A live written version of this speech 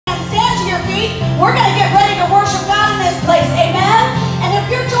feet. We're going to get ready to worship God in this place. Amen? And if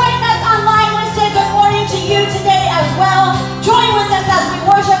you're joining us online, we say good morning to you today as well. Join with us as we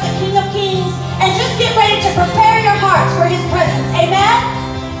worship the King of Kings. And just get ready to prepare your hearts for His presence. Amen?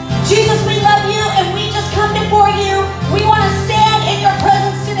 Jesus, we love you, and we just come before you. We want to stand in your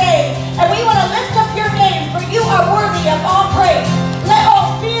presence today, and we want to lift up your name, for you are worthy of all praise. Let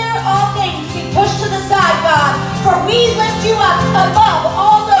all fear, all things be pushed to the side, God, for we lift you up above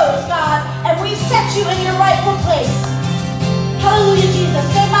all those, God, and we set you in your rightful place. Hallelujah, Jesus.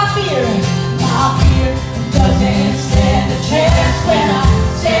 Say my fear. My fear doesn't stand a chance when I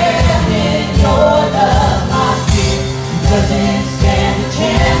stand in your love. My fear doesn't stand a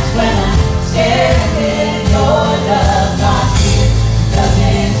chance when I stand in your love. My fear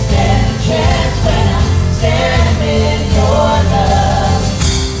doesn't stand a chance when I stand in your love.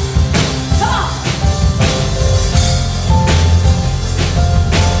 Come on.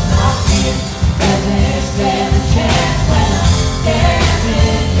 My fear doesn't stand a chance when I stand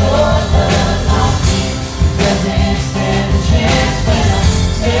in your love. My fear doesn't stand a chance when I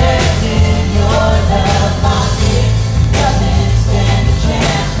stand in your love. My fear doesn't stand a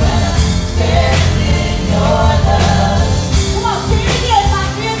chance when I stand in your love. Come on, say it again. My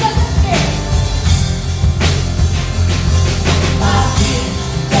fear doesn't stand. My fear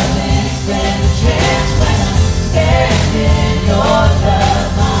doesn't stand a chance when I stand in your love.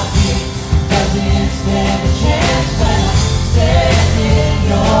 My fear doesn't stand a chance when I stand in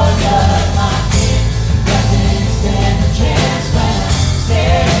your love. My fear doesn't stand a chance when I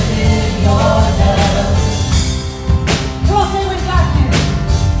stand in your love. Come on, say when darkness.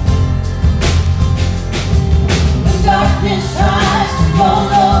 When darkness tries to roll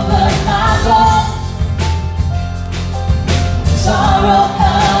over my bones, when sorrow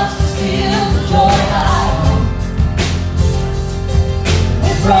comes to steal the joy I own,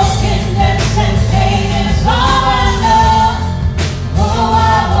 when brokenness and pain is all I know, oh,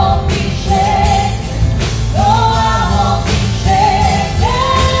 I won't be shaken. Oh, I won't be shaken.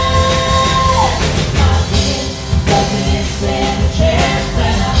 My fear doesn't stand a chance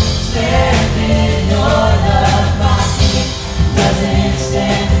when I stand in your love. My fear doesn't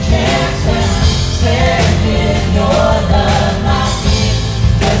stand a chance when I stand in your love. My fear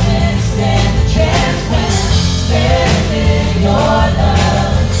doesn't stand a chance when I stand in your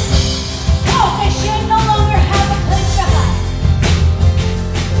love. Oh, say shame no longer has a place to hide.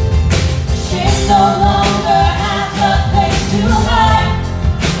 Shame no longer has a place to hide.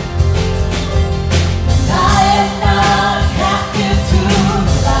 I am not captive to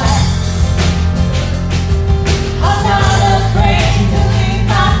the lie. I'm not afraid to leave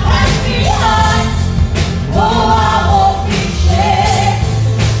my past behind. Oh, I won't be shaken.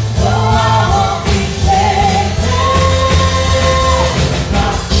 Oh, I won't be shaken. My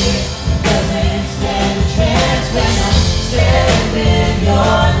fear doesn't stand a chance when I stand in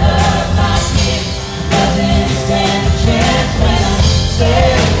your love. My fear doesn't stand a chance when I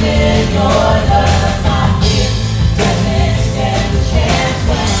stand in your love. My fear doesn't stand a chance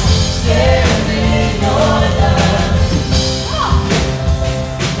when I stand in your love.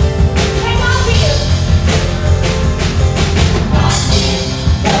 Say my fear. My fear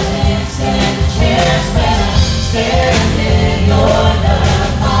doesn't stand a chance when I stand in your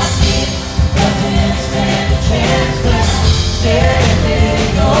love. My fear doesn't stand a chance when I stand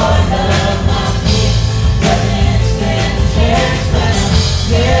in your love. My fear doesn't stand a chance when I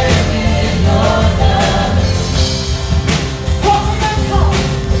stand in your love. Let's go.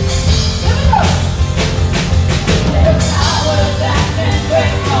 Here we go. There's power that can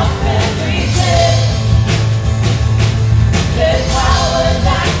break off every chain. There's power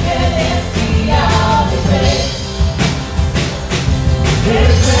that can empty out the grave.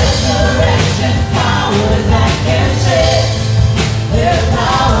 There's resurrection power that can save. There's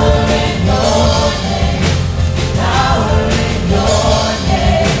power in your name. Power in your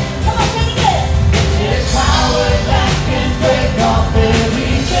name. Come on, sing it again. There's power that can break off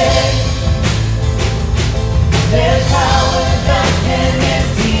every chain. There's power that can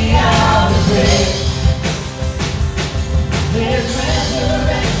empty out the grave. There's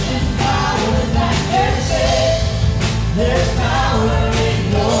resurrection power that can save. There's power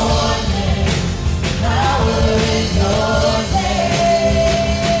in your name. Power in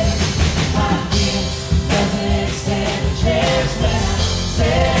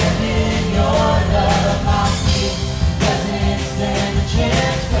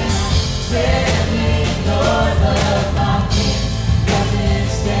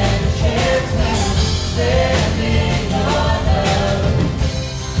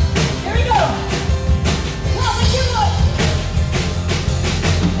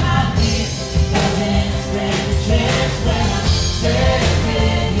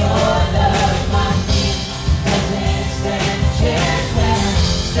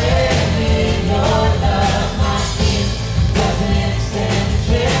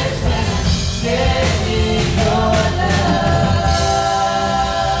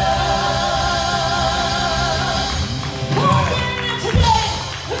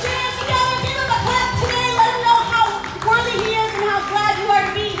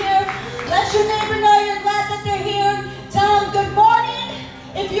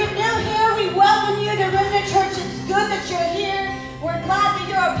that you're here. We're glad that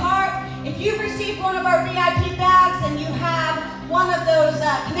you're a part. If you've received one of our VIP bags and you have one of those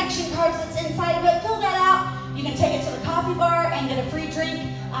connection cards that's inside of it, fill that out. You can take it to the coffee bar and get a free drink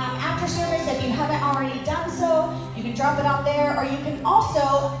after service if you haven't already done so. You can drop it out there, or you can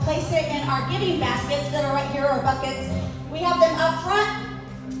also place it in our giving baskets that are right here, or buckets. We have them up front,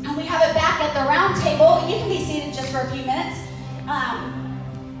 and we have it back at the round table. You can be seated just for a few minutes.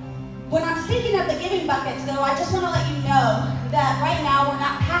 When I'm speaking of the giving buckets, though, I just want to let you know that right now we're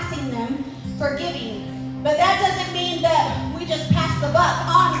not passing them for giving. But that doesn't mean that we just pass the buck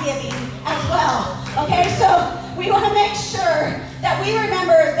on giving as well. Okay, so we want to make sure that we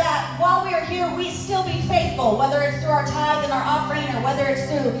remember that while we are here, we still be faithful, whether it's through our tithe and our offering, or whether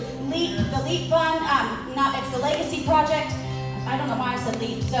it's through the LEAP fund. It's the Legacy Project. I don't know why I said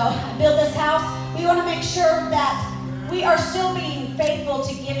LEAP. So Build This House. We want to make sure that we are still being faithful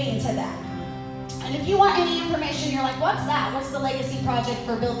to giving to them. And if you want any information, you're like, what's that? What's the Legacy Project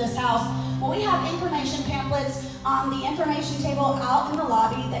for Build This House? Well, we have information pamphlets on the information table out in the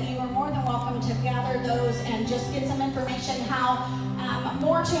lobby that you are more than welcome to gather those and just get some information how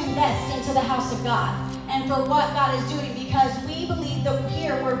more to invest into the house of God and for what God is doing, because we believe that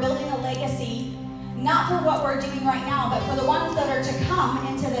here we're building a legacy, not for what we're doing right now, but for the ones that are to come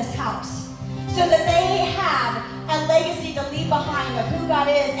into this house, so that they have a legacy to leave behind of who God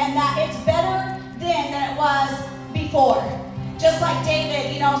is, and that it's better then than it was before. Just like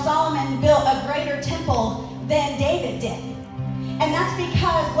David, Solomon built a greater temple than David did. And that's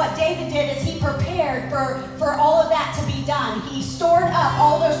because what David did is he prepared for all of that to be done. He stored up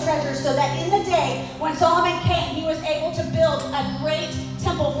all those treasures so that in the day when Solomon came, he was able to build a great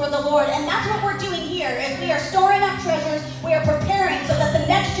temple for the Lord. And that's what we're doing here, is we are storing up treasures. We are preparing so that the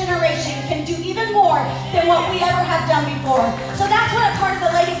next generation can do even more than what we ever have done before. So that's what a part of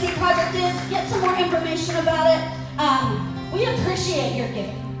the Legacy Project is. Get some more information about it. We appreciate your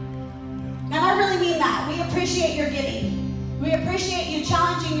giving. And I really mean that. We appreciate your giving. We appreciate you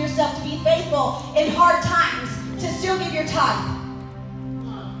challenging yourself to be faithful in hard times, to still give your tithe.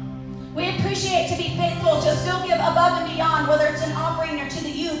 We appreciate to be faithful to still give above and beyond, whether it's an offering or to the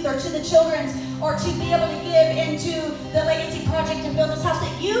youth or to the children's, or to be able to give into the Legacy Project and Build This House,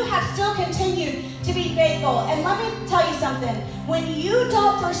 that you have still continued to be faithful. And let me tell you something. When you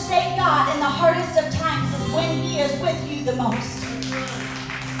don't forsake God in the hardest of times is when He is with you the most.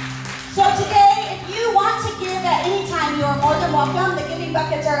 So today, if you want to give at any time, you are more than welcome. The giving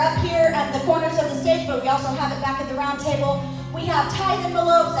buckets are up here at the corners of the stage, but we also have it back at the round table. We have tithe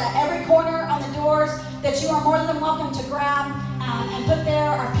envelopes at every corner on the doors that you are more than welcome to grab and put there.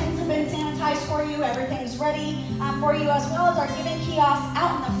 Our pins have been sanitized for you. Everything's ready for you, as well as our giving kiosk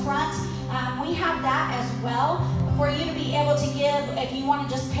out in the front. We have that as well for you to be able to give. If you want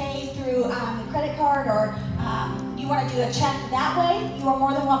to just pay through credit card, or you want to do a check that way, you are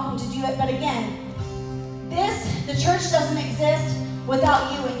more than welcome to do it. But again, the church doesn't exist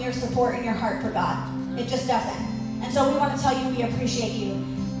without you and your support and your heart for God. It just doesn't. And so we want to tell you we appreciate you.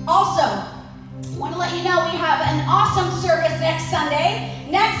 Also, I want to let you know we have an awesome service next Sunday.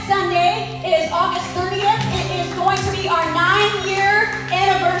 Next Sunday is August 30th. It is going to be our 9-year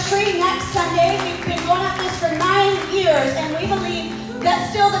anniversary next Sunday. We've been going at this for 9 years, and we believe that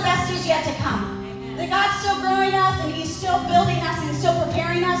still the best is yet to come. That God's still growing us, and He's still building us, and still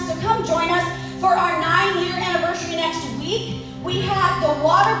preparing us. So come join us for our 9-year anniversary next week. We have the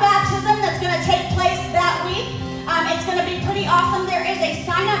water baptism that's going to take place that week. It's going to be pretty awesome. There is a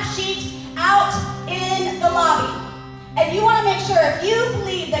sign-up sheet out in the lobby. And you want to make sure, if you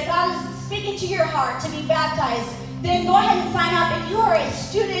believe that God is speaking to your heart to be baptized, then go ahead and sign up. If you are a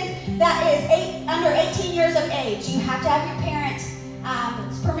student that is under 18 years of age, you have to have your parents'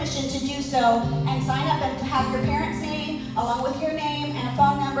 permission to do so, and sign up and have your parents' name along with your name and a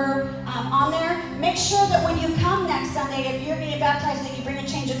phone number on there. Make sure that when you come next Sunday, if you're getting baptized, that you bring a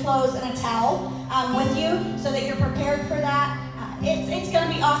change of clothes and a towel with you so that you're prepared for that. It's going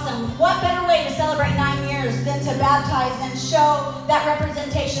to be awesome. What better way to celebrate 9 years than to baptize and show that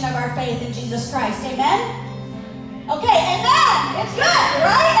representation of our faith in Jesus Christ? Amen? Okay, amen. It's good,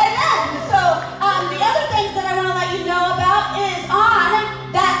 right? Amen. So the other things that I want to let you know about is on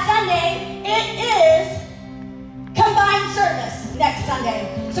that Sunday, it is combined service next Sunday.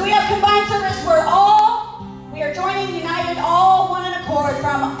 So we have combined service where we are joining, united, all one in accord,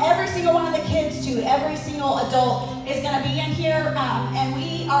 from every single one of the kids to every single adult is going to be in here, and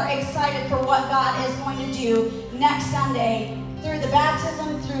we are excited for what God is going to do next Sunday through the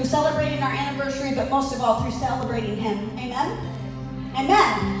baptism, through celebrating our anniversary, but most of all through celebrating Him. Amen?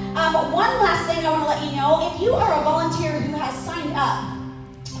 Amen. One last thing I want to let you know, if you are a volunteer who has signed up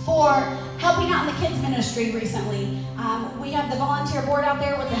for helping out in the kids ministry recently. We have the volunteer board out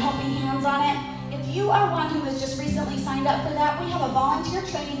there with the helping hands on it. If you are one who has just recently signed up for that, we have a volunteer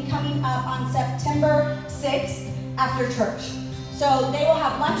training coming up on September 6th after church. So they will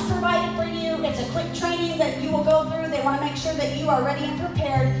have lunch provided for you. It's a quick training that you will go through. They want to make sure that you are ready and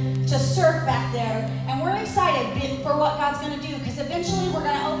prepared to serve back there. And we're excited for what God's going to do, because eventually we're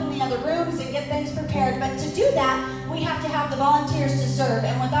going to open the other rooms and get things prepared. But to do that, we have to have the volunteers to serve.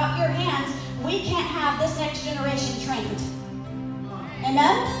 And without your hands, we can't have this next generation trained.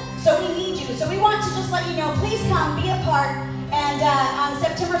 Amen? So we need you. So we want to just let you know, please come, be a part. And on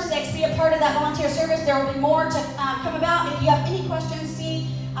September 6th, be a part of that volunteer service. There will be more to come about. If you have any questions, see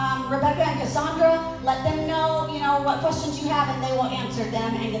Rebecca and Cassandra. Let them know, what questions you have, and they will answer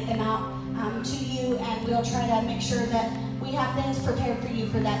them and get them out to you. And we'll try to make sure that we have things prepared for you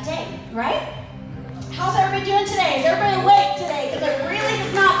for that day, right? How's everybody doing today? Is everybody awake today? Because it really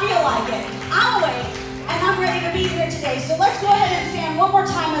does not feel like it. I'm awake, and I'm ready to be here today. So let's go ahead and stand one more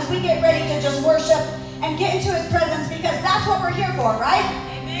time as we get ready to just worship and get into His presence, because that's what we're here for, right?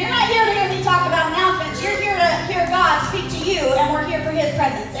 Amen. You're not here to hear me talk about announcements. You're here to hear God speak to you, and we're here for His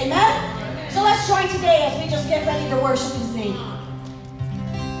presence. Amen? Amen. So let's join today as we just get ready to worship His name.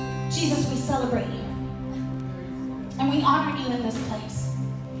 Jesus, we celebrate you, and we honor you in this place.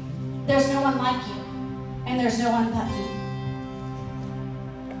 There's no one like you, and there's no one but you.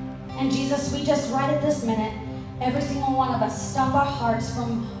 And Jesus, we just right at this minute, every single one of us, stop our hearts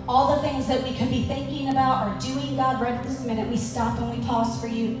from all the things that we could be thinking about or doing, God, right at this minute. We stop and we pause for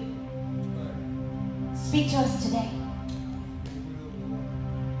you. Speak to us today.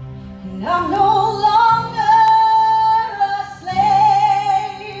 And I'm no longer a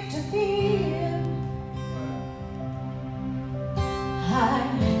slave to fear. I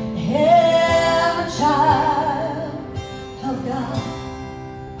am a child of God.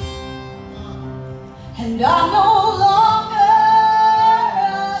 And I'm no longer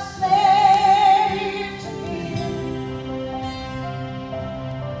a slave to fear.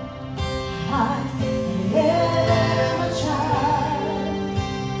 I am a child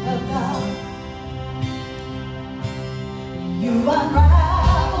of God. You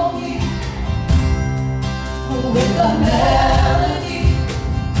unravel me with a melody.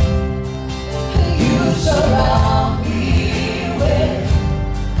 You surround me with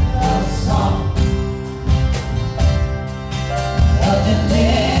a song.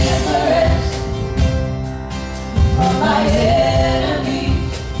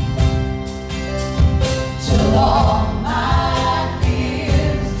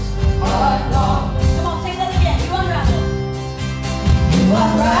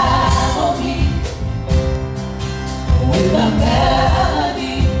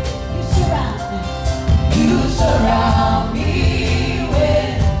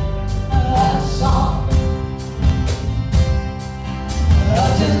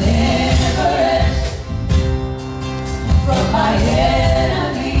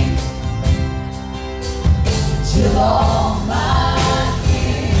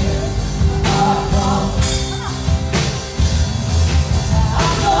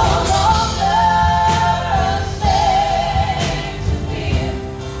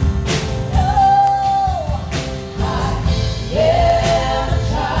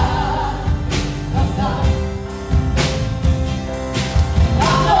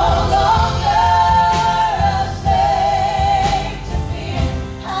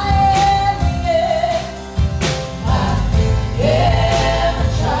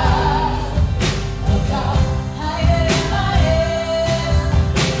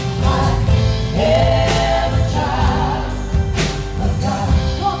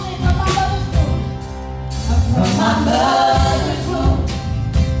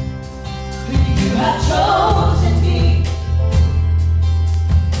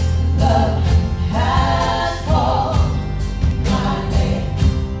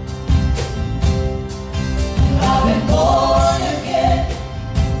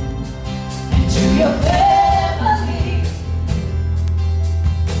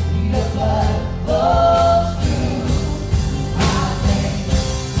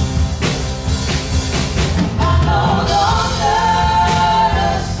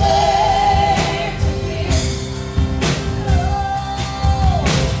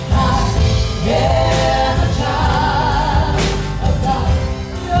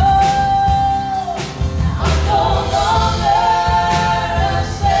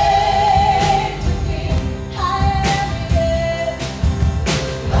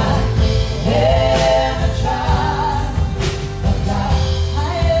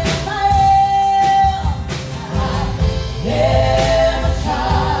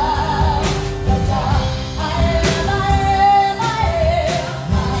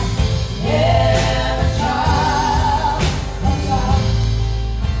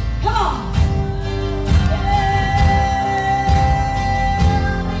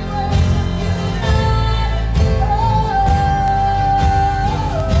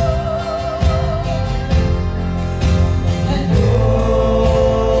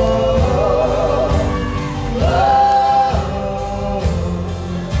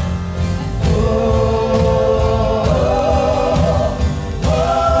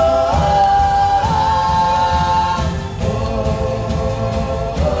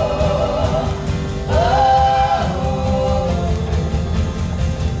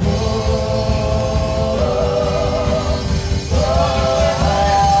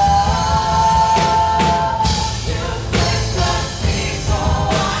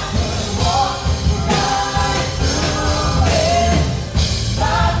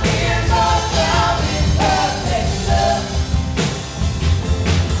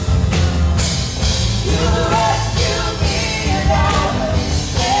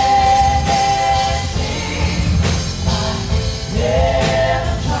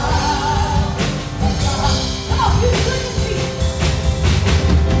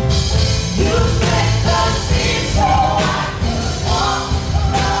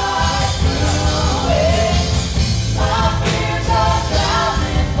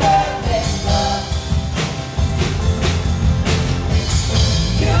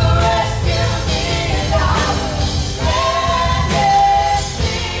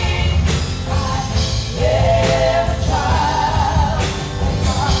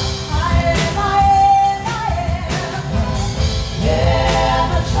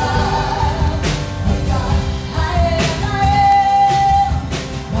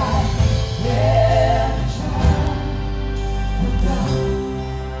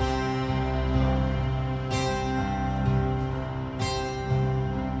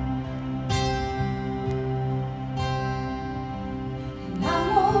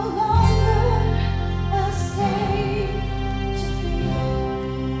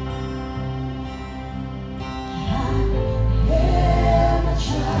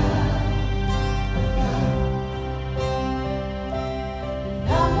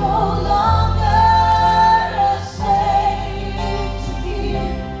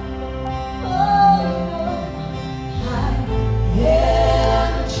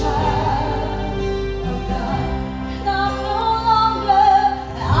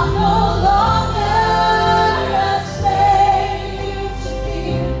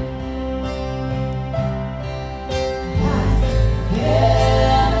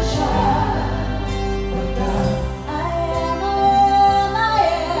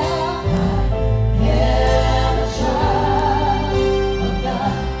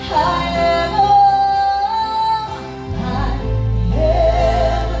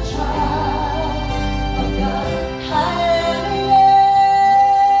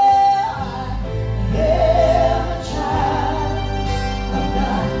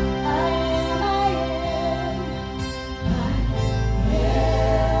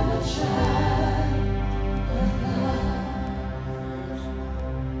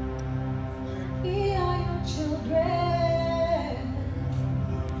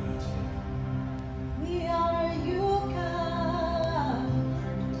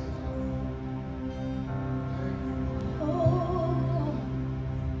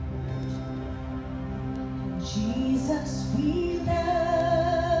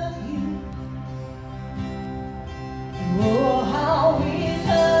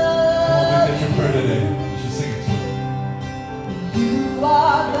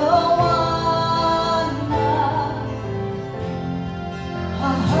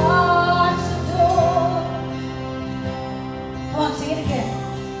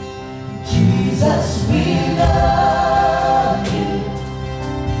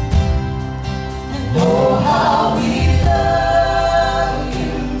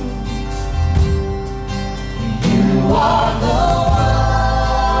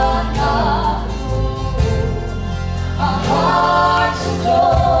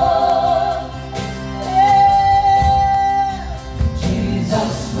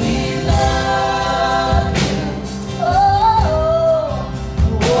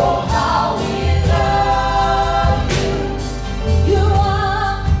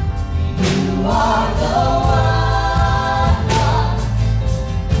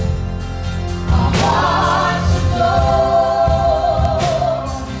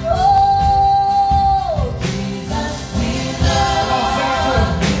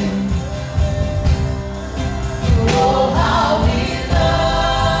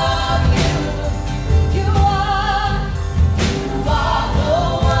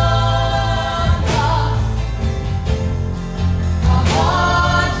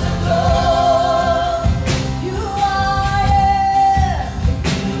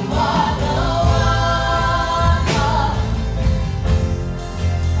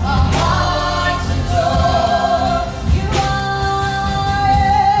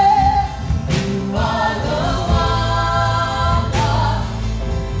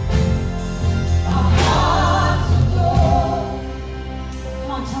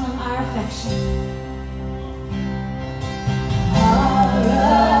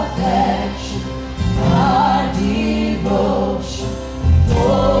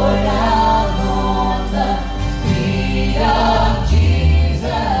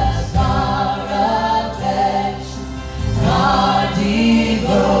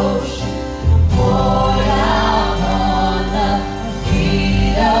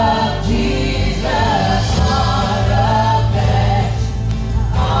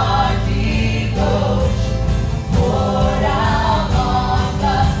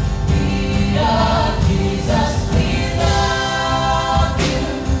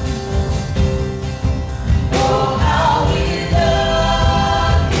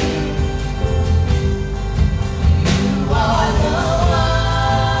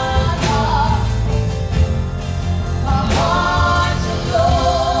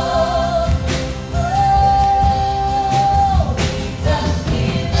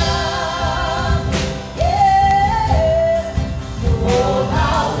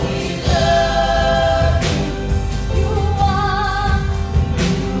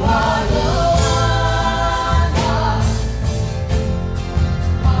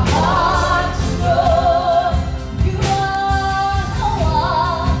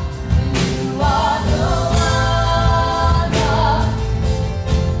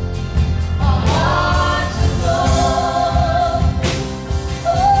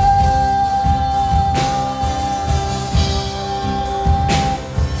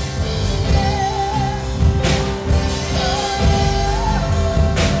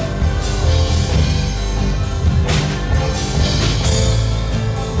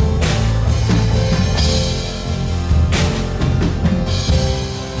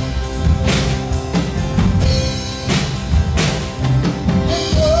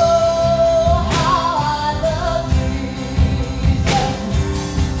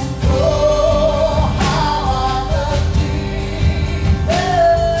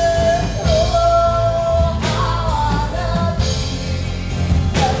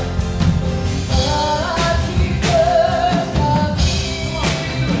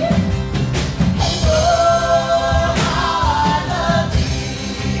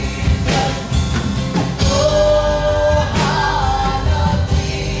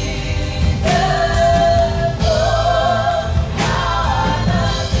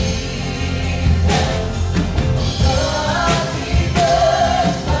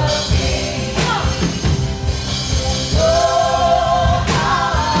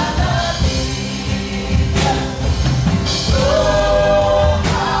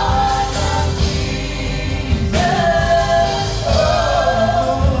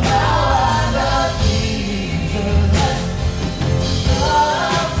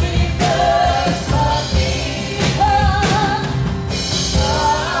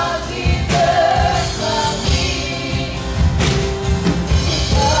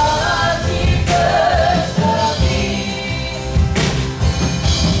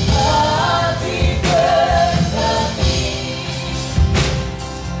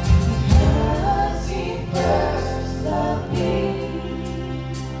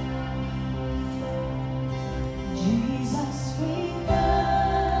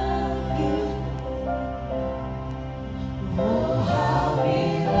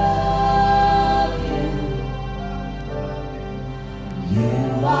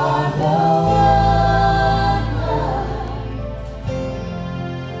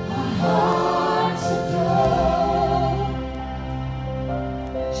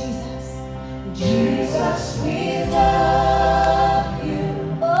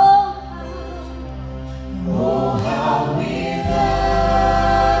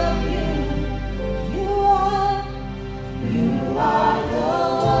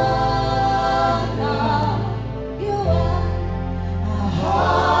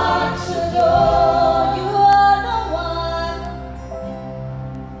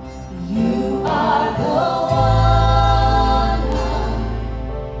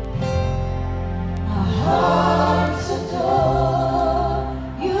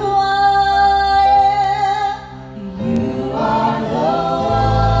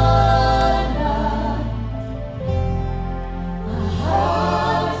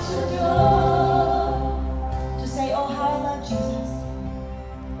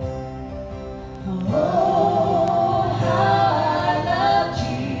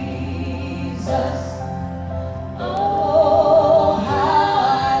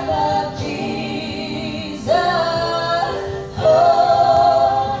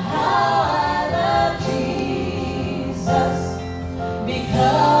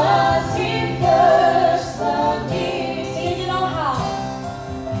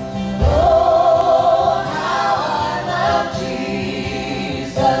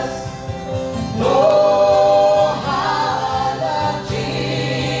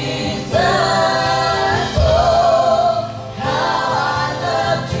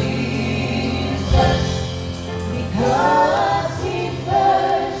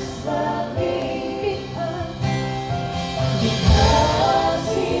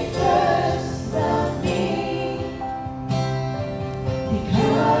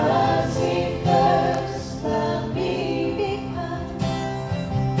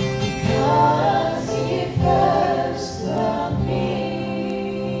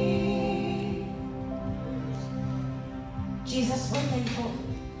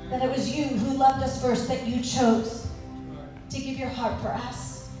 this verse that you chose to give your heart for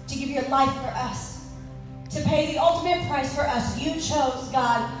us, to give your life for us, to pay the ultimate price for us. You chose,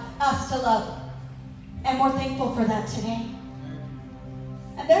 God, us to love. And we're thankful for that today.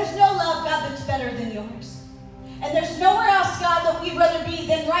 And there's no love, God, that's better than yours. And there's nowhere else, God, that we'd rather be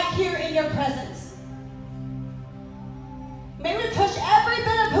than right here in your presence. May we push every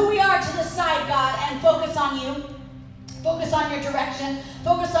bit of who we are to the side, God, and focus on you. Focus on your direction.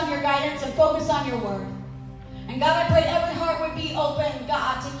 Focus on your guidance, and focus on your word. And God, I pray every heart would be open,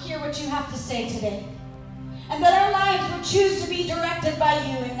 God, to hear what you have to say today. And that our lives would choose to be directed by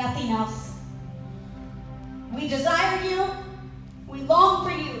you and nothing else. We desire you. We long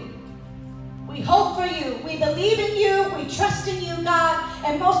for you. We hope for you. We believe in you. We trust in you, God.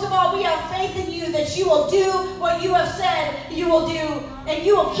 And most of all, we have faith in you that you will do what you have said you will do. And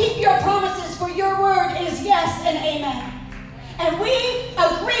you will keep your promises, for your word is yes and amen. And we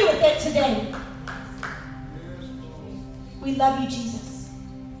agree with it today. We love you, Jesus.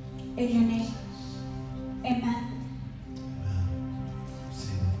 In your name, amen.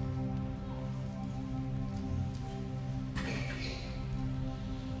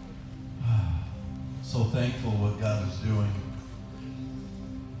 So thankful what God is doing.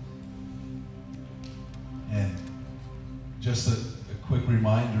 And just a quick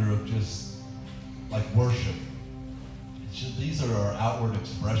reminder of just like worship. These are our outward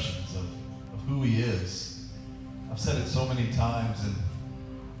expressions of who he is. I've said it so many times, and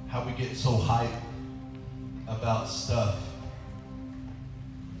how we get so hyped about stuff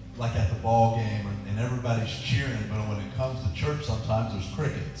like at the ball game, and everybody's cheering, but when it comes to church, sometimes there's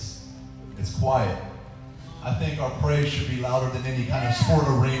crickets. It's quiet. I think our praise should be louder than any kind of sport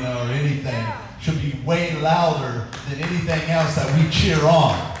arena or anything. Should be way louder than anything else that we cheer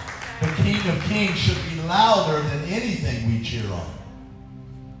on. The King of Kings should be louder than anything we cheer on.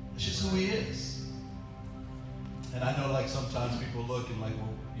 It's just who he is. And I know like sometimes people look and like,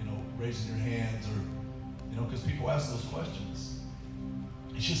 well, you know, raising your hands or, you know, because people ask those questions.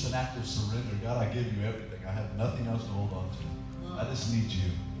 It's just an act of surrender. God, I give you everything. I have nothing else to hold on to. I just need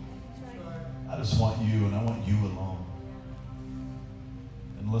you. I just want you, and I want you alone.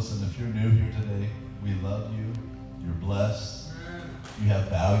 And listen, if you're new here today, we love you. You're blessed. You have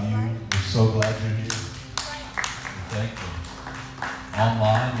value. We're so glad you're here. We're thankful.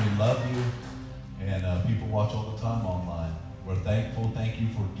 Online, we love you. And people watch all the time online. We're thankful. Thank you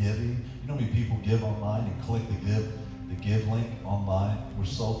for giving. You know how many people give online and click the give link online? We're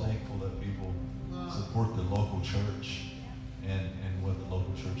so thankful that people support the local church and what the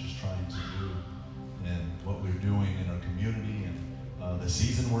local church is trying to do and what we're doing in our community and the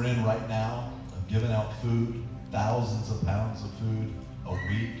season we're in right now of giving out food, thousands of pounds of food a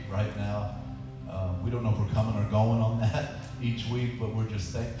week right now. We don't know if we're coming or going on that each week, but we're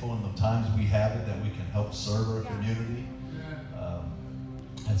just thankful in the times we have it that we can help serve our community.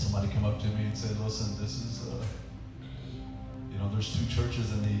 Had somebody come up to me and said, listen, this is, you know, there's two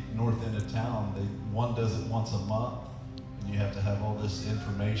churches in the north end of town. One does it once a month, and you have to have all this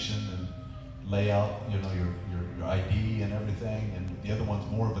information and lay out, you know, your ID and everything, and the other one's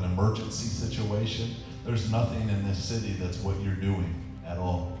more of an emergency situation. There's nothing in this city that's what you're doing at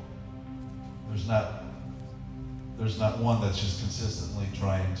all. There's not one that's just consistently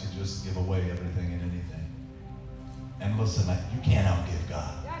trying to just give away everything and anything. And listen, you can't outgive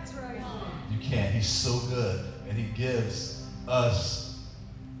God. That's right. You can't. He's so good, and he gives us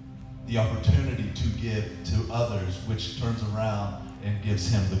the opportunity to give to others, which turns around and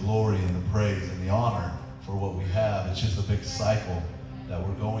gives him the glory and the praise and the honor for what we have. It's just a big cycle that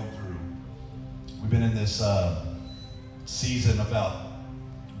we're going through. We've been in this season about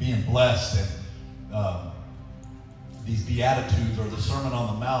being blessed and these Beatitudes or the Sermon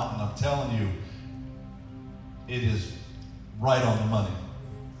on the Mount, and I'm telling you, it is right on the money.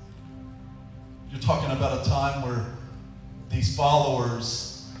 You're talking about a time where these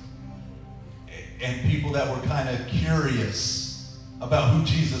followers and people that were kind of curious about who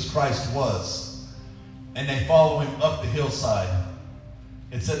Jesus Christ was, and they follow him up the hillside.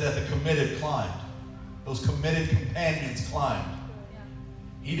 It said that the committed climbed. Those committed companions climbed.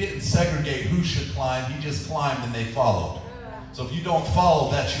 He didn't segregate who should climb. He just climbed and they followed. So if you don't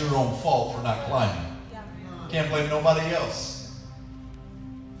follow, that's your own fault for not climbing. Can't blame nobody else.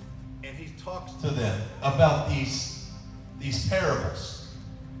 And he talks to them about these parables.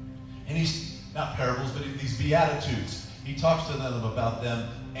 And he's, not parables, but these Beatitudes. He talks to them about them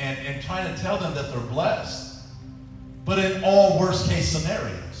and trying to tell them that they're blessed. But in all worst case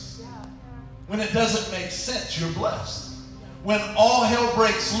scenarios. When it doesn't make sense, you're blessed. When all hell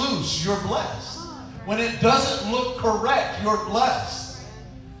breaks loose, you're blessed. When it doesn't look correct, you're blessed.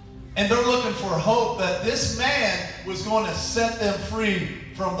 And they're looking for hope that this man was going to set them free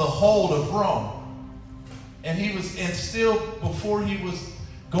from the hold of Rome. And still, before he was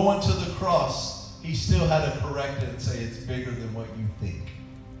going to the cross, he still had to correct it and say, it's bigger than what you think.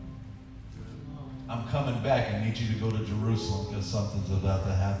 I'm coming back. I need you to go to Jerusalem because something's about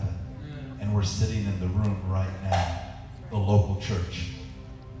to happen. And we're sitting in the room right now, the local church.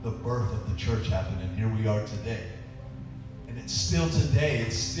 The birth of the church happened, and here we are today. And it's still today.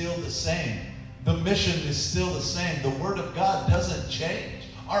 It's still the same. The mission is still the same. The Word of God doesn't change.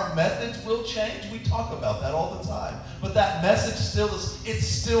 Our methods will change. We talk about that all the time. But that message it's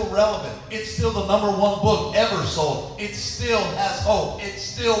still relevant. It's still the #1 book ever sold. It still has hope. It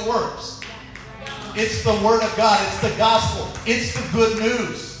still works. It's the Word of God. It's the gospel. It's the good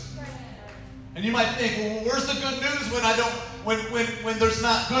news. And you might think, well, where's the good news when there's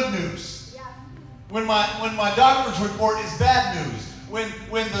not good news? When my doctor's report is bad news.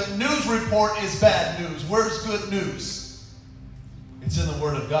 When the news report is bad news. Where's good news? It's in the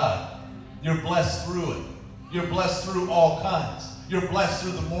Word of God. You're blessed through it. You're blessed through all kinds. You're blessed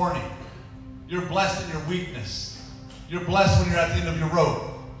through the morning. You're blessed in your weakness. You're blessed when you're at the end of your rope.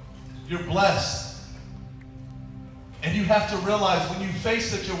 You're blessed. And you have to realize when you face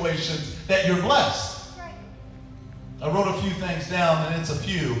situations that you're blessed. I wrote a few things down, and it's a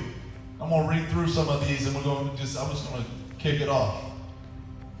few. I'm going to read through some of these, and I'm just going to kick it off.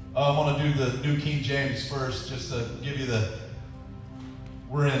 I want to do the New King James first, just to give you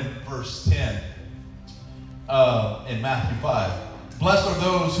we're in verse 10 in Matthew 5. Blessed are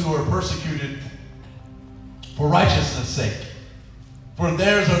those who are persecuted for righteousness' sake, for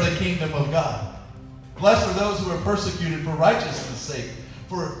theirs are the kingdom of God. Blessed are those who are persecuted for righteousness' sake,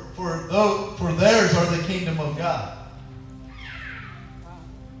 for theirs are the kingdom of God.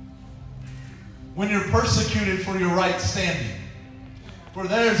 When you're persecuted for your right standing, for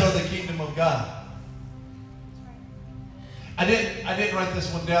theirs are the kingdom of God. I didn't write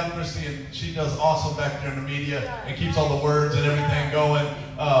this one down, Christy, and she does awesome back there in the media and keeps all the words and everything going.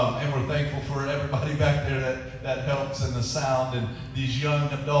 And we're thankful for everybody back there that helps in the sound, and these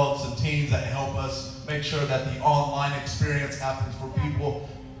young adults and teens that help us make sure that the online experience happens for people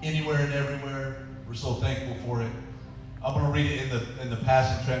anywhere and everywhere. We're so thankful for it. I'm going to read it in the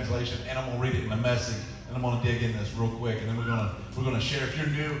Passion Translation, and I'm going to read it in the Message, and I'm going to dig in this real quick, and then we're going to share. If you're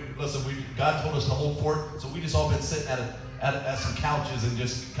new, listen, God told us to hold forth, so we just all been sitting at some couches and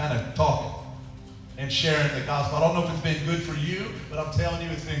just kind of talking and sharing the gospel. I don't know if it's been good for you, but I'm telling you,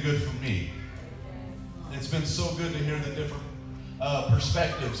 it's been good for me. It's been so good to hear the different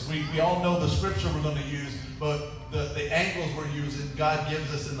perspectives. We all know the scripture we're going to use, but the angles we're using, God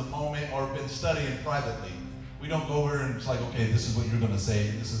gives us in the moment or been studying privately. We don't go over and it's like, okay, this is what you're going to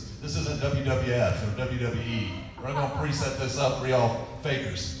say. This isn't WWF or WWE. We're going to preset this up for y'all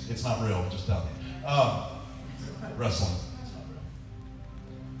fakers. It's not real, just tell me. Wrestling.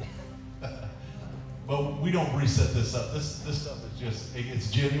 But we don't reset this up. This stuff is just, it's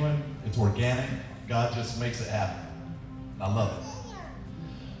genuine, it's organic. God just makes it happen. And I love it.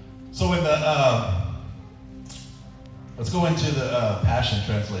 So in let's go into the Passion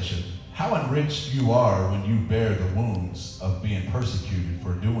Translation. How enriched you are when you bear the wounds of being persecuted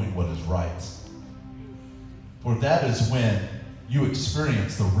for doing what is right. For that is when you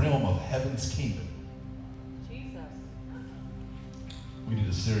experience the realm of heaven's kingdom. Jesus. We did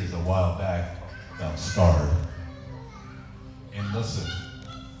a series a while back about scarred. And listen,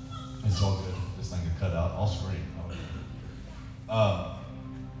 it's all good. This thing can cut out. I'll scream.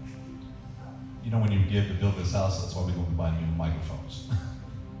 You know, when you give to build this house, that's why we're going to be buying new microphones.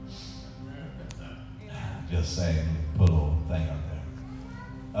 Just saying, put a little thing out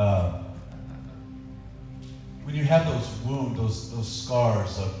there. When you have those wounds, those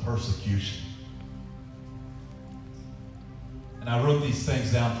scars of persecution. And I wrote these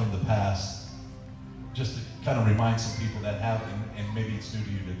things down from the past, just to kind of remind some people that have it, and maybe it's new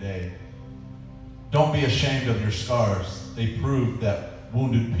to you today. Don't be ashamed of your scars. They prove that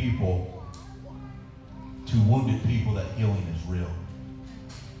wounded people, to wounded people, that healing is real.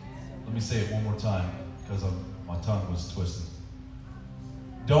 Let me say it one more time, because my tongue was twisted.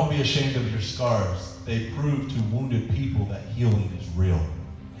 Don't be ashamed of your scars. They prove to wounded people that healing is real.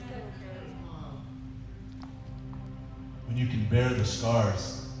 When you can bear the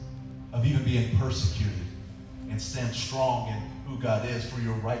scars of even being persecuted and stand strong in who God is for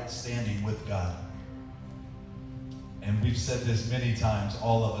your right standing with God. And we've said this many times,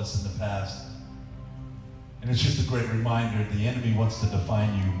 all of us in the past. And it's just a great reminder, the enemy wants to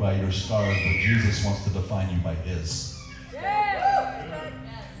define you by your scars, but Jesus wants to define you by his.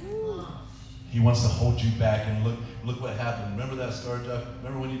 He wants to hold you back. And look what happened. Remember that scar, Jeff?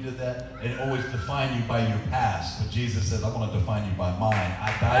 Remember when you did that? It always defined you by your past. But Jesus said, I'm going to define you by mine.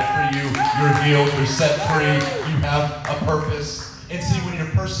 I died for you. You're healed. You're set free. You have a purpose. And see, when you're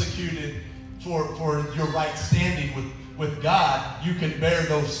persecuted for your right standing with God, you can bear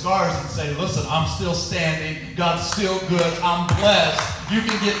those scars and say, listen, I'm still standing. God's still good. I'm blessed. You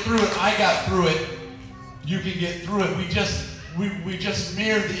can get through it. I got through it. You can get through it. We just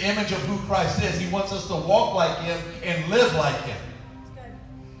mirror the image of who Christ is. He wants us to walk like him and live like him.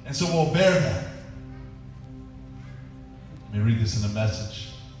 And so we'll bear that. Let me read this in the Message.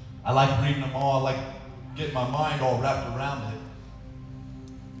 I like reading them all. I like getting my mind all wrapped around it.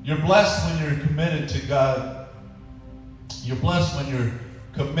 You're blessed when you're committed to God. You're blessed when your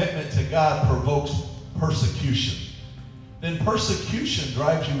commitment to God provokes persecution. Then persecution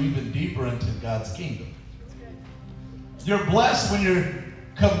drives you even deeper into God's kingdom. You're blessed when your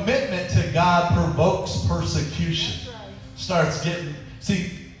commitment to God provokes persecution. Starts getting, see,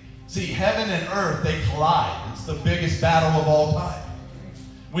 heaven and earth, they collide. It's the biggest battle of all time.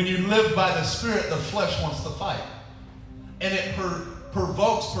 When you live by the Spirit, the flesh wants to fight. And it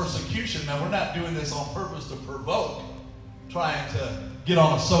provokes persecution. Now, we're not doing this on purpose to provoke, trying to get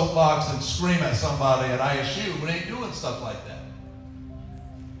on a soapbox and scream at somebody at ISU. We ain't doing stuff like that.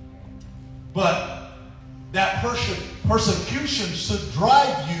 But that persecution should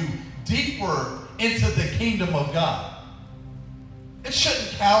drive you deeper into the kingdom of God. It shouldn't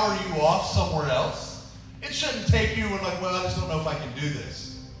cower you off somewhere else. It shouldn't take you and like, well, I just don't know if I can do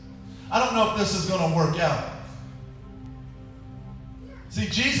this. I don't know if this is going to work out. See,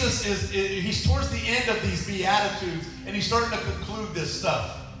 Jesus he's towards the end of these Beatitudes, and he's starting to conclude this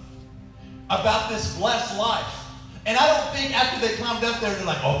stuff about this blessed life. And I don't think after they climbed up there, they're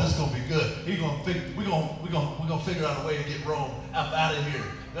like, oh, this is going to be good. We're gonna figure out a way to get Rome out of here.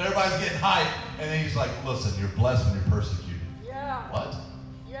 And everybody's getting hyped. And then he's like, listen, you're blessed when you're persecuted. Yeah. What?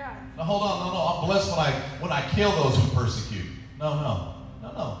 Yeah. Now, hold on. No. I'm blessed when I kill those who persecute. No.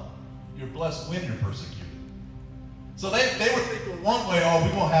 You're blessed when you're persecuted. So they were thinking one way, oh,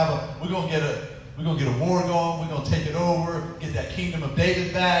 we're gonna get a war going, we're gonna take it over, get that kingdom of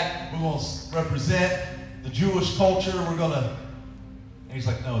David back, we're gonna represent the Jewish culture, and he's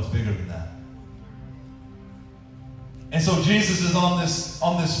like, no, it's bigger than that. And so Jesus is on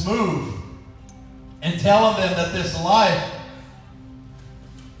this move and telling them that this life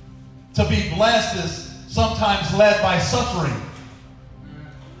to be blessed is sometimes led by suffering.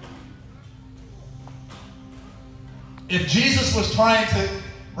 If Jesus was trying to,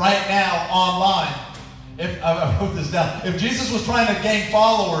 right now, online, I wrote this down, if Jesus was trying to gain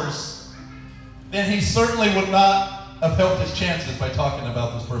followers, then he certainly would not have helped his chances by talking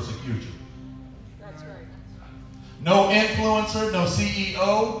about this persecution. That's right. No influencer, no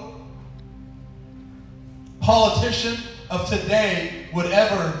CEO, politician of today would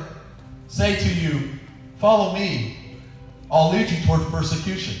ever say to you, follow me, I'll lead you towards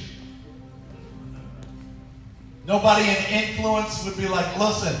persecution. Nobody in influence would be like,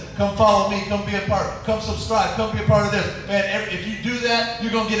 listen, come follow me, come be a part, come subscribe, come be a part of this. Man, if you do that,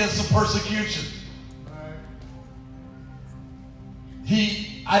 you're going to get in some persecution.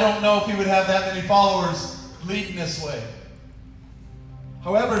 I don't know if he would have that many followers leading this way.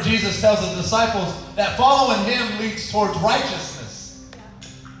 However, Jesus tells his disciples that following him leads towards righteousness.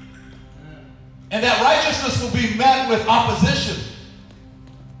 And that righteousness will be met with opposition.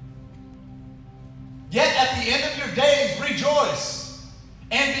 Yet at the end of your days, rejoice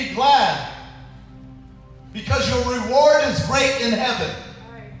and be glad, because your reward is great in heaven.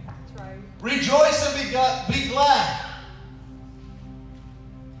 Right. That's right. Rejoice and be glad.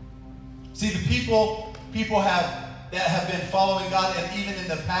 See, the people that have been following God and even in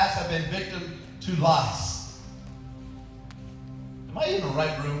the past have been victim to lies. Am I in the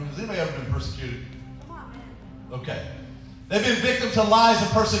right room? Has anybody ever been persecuted? Come on, man. Okay. They've been victim to lies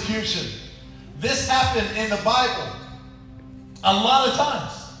and persecution. This happened in the Bible a lot of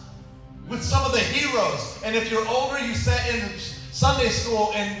times with some of the heroes. And if you're older, you sat in Sunday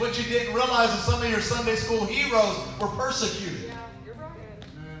school, and what you didn't realize is some of your Sunday school heroes were persecuted. Yeah, you're right.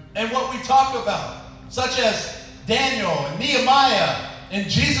 And what we talk about, such as Daniel and Nehemiah and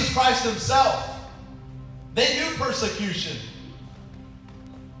Jesus Christ himself, they knew persecution.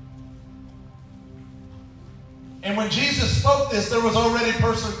 And when Jesus spoke this, there was already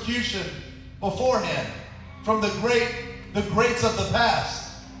persecution beforehand from the greats of the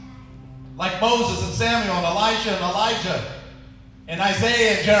past, like Moses and Samuel and Elisha and Elijah and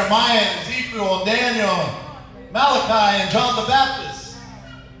Isaiah and Jeremiah and Ezekiel and Daniel and Malachi and John the Baptist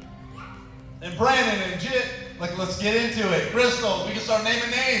and Brandon and Like, let's get into it. Crystal, we can start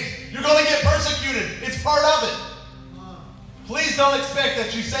naming names. You're going to get persecuted. It's part of it. Please don't expect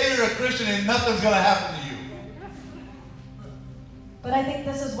that you say you're a Christian and nothing's going to happen to you. But I think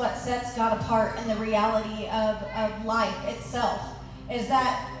this is what sets God apart in the reality of life itself, is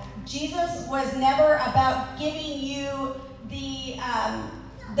that Jesus was never about giving you the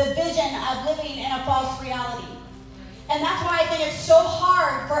vision of living in a false reality. And that's why I think it's so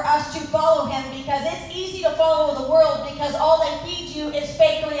hard for us to follow him, because it's easy to follow the world because all they feed you is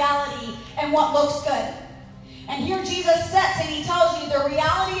fake reality and what looks good. And here Jesus sets and he tells you the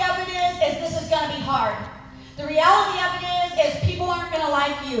reality of it is this is going to be hard. The reality of it is people aren't going to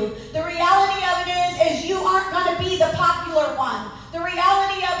like you. The reality of it is you aren't going to be the popular one. The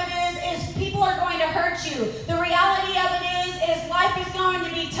reality of it is people are going to hurt you. The reality of it is life is going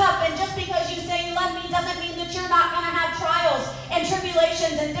to be tough. And just because you say you love me doesn't mean that you're not going to have trials and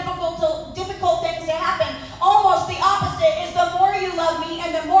tribulations and difficult things to happen. Almost the opposite is the more you love me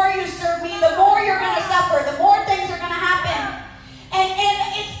and the more you serve me, the more you're going to suffer, the more things are going to happen. And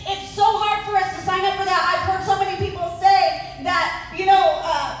it's so hard for us to sign up for that. I've heard so many people say that,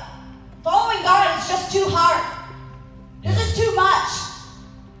 following God is just too hard. This is too much.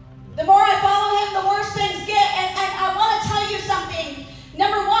 The more I follow him, the worse things get. And I want to tell you something.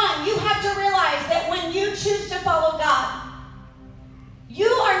 Number one, you have to realize that when you choose to follow God, you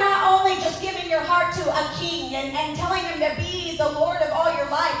are not only just giving your heart to a king and telling him to be the Lord of all your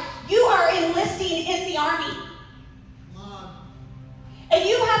life. You are enlisting in the army. And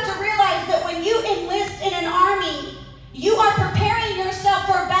you have to realize that when you enlist in an army, you are preparing yourself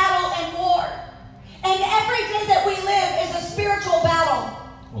for battle and war. And every day that we live is a spiritual battle.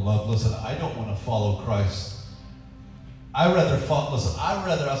 Well, love, listen, I don't want to follow Christ. I'll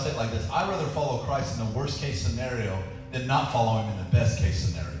say it like this. I'd rather follow Christ in the worst case scenario than not follow him in the best case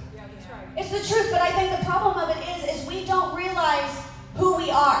scenario. Yeah, that's right. It's the truth, but I think the problem of it is we don't realize who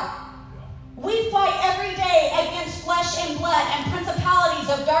we are. We fight every day against flesh and blood and principalities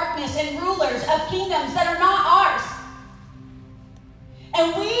of darkness and rulers of kingdoms that are not ours.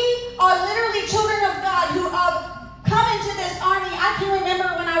 And we are literally children of God who have come into this army. I can remember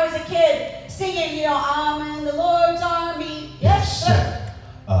when I was a kid singing, I'm in the Lord's army. Yes, sir.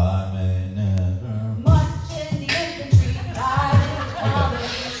 I may never march in the infantry. I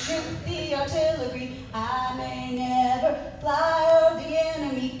may shoot the artillery. I may never fly over the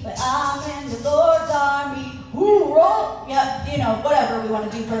enemy, but I'm in the Lord's army. Hoorah! Yeah, whatever we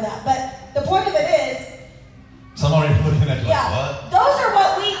want to do for that. But the point of it is, some are looking at you like, what?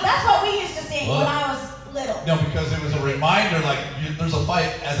 That's what we used to sing when I was little. No, because it was a reminder, there's a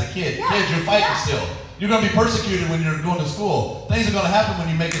fight as a kid. Yeah. Kids, you're fighting still. You're going to be persecuted when you're going to school. Things are going to happen when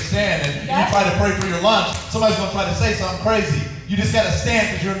you make a stand and you try to pray for your lunch. Somebody's going to try to say something crazy. You just got to stand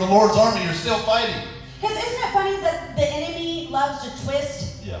because you're in the Lord's army. You're still fighting. Because isn't it funny that the enemy loves to twist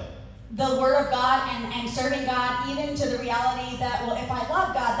the word of God and serving God even to the reality that, well, if I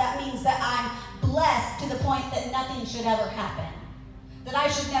love God, that means that I'm blessed to the point that nothing should ever happen, that I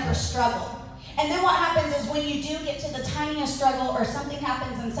should never struggle. And then what happens is when you do get to the tiniest struggle or something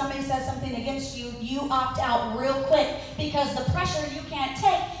happens and somebody says something against you, you opt out real quick because the pressure you can't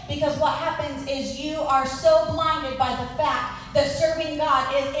take, because what happens is you are so blinded by the fact that serving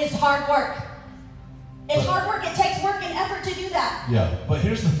God is hard work. It's hard work. It takes work and effort to do that. Yeah, but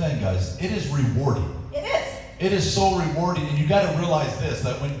here's the thing, guys. It is rewarding. It is. It is so rewarding, and you got to realize this,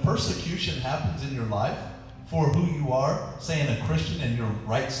 that when persecution happens in your life for who you are, saying a Christian and you're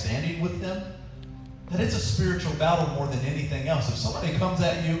right standing with them, that it's a spiritual battle more than anything else. If somebody comes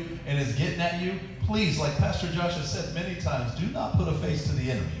at you and is getting at you, please, like Pastor Josh has said many times, do not put a face to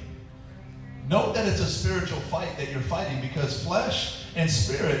the enemy. Know that it's a spiritual fight that you're fighting, because flesh and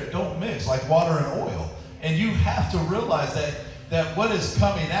spirit don't mix like water and oil. And you have to realize that what is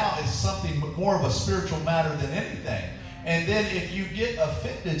coming out is something more of a spiritual matter than anything. And then if you get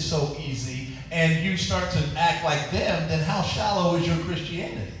offended so easy and you start to act like them, then how shallow is your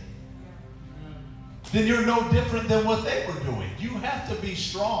Christianity? Then you're no different than what they were doing. You have to be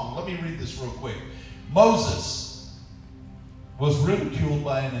strong. Let me read this real quick. Moses was ridiculed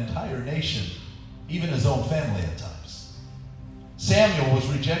by an entire nation, even his own family at times. Samuel was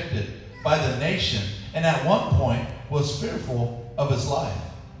rejected by the nation, and at one point was fearful of his life.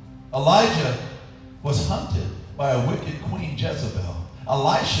 Elijah was hunted by a wicked queen Jezebel.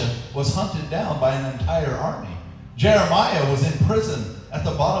 Elisha was hunted down by an entire army. Jeremiah was in prison at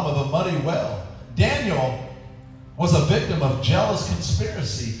the bottom of a muddy well. Daniel was a victim of jealous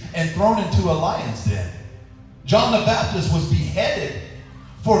conspiracy and thrown into a lion's den. John the Baptist was beheaded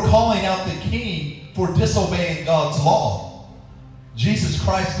for calling out the king for disobeying God's law. Jesus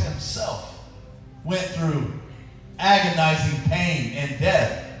Christ himself went through agonizing pain and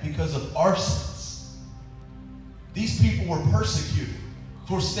death because of our sins. These people were persecuted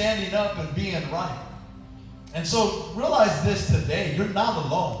for standing up and being right. And so realize this today, you're not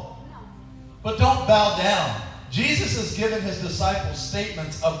alone. But don't bow down. Jesus has given his disciples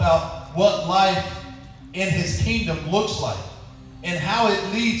statements about what life in his kingdom looks like and how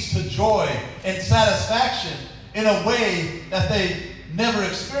it leads to joy and satisfaction in a way that they never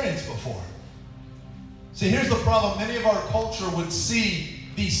experienced before. See, here's the problem. Many of our culture would see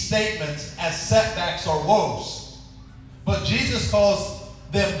these statements as setbacks or woes. But Jesus calls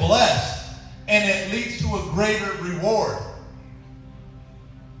them blessed, and it leads to a greater reward.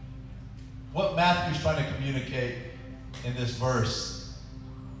 What Matthew's trying to communicate in this verse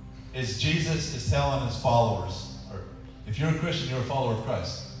is Jesus is telling his followers, or if you're a Christian, you're a follower of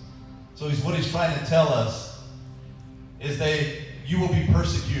Christ. So what he's trying to tell us is you will be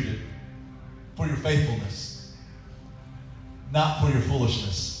persecuted for your faithfulness, not for your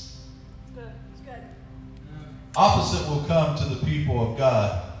foolishness. It's good. It's good. Opposite will come to the people of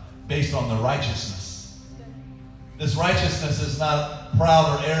God based on their righteousness. This righteousness is not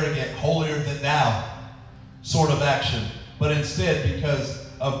proud or arrogant, holier than thou sort of action, but instead because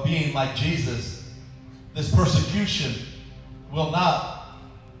of being like Jesus, this persecution will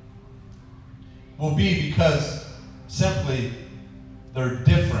be because simply they're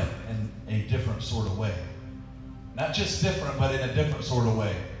different in a different sort of way. Not just different, but in a different sort of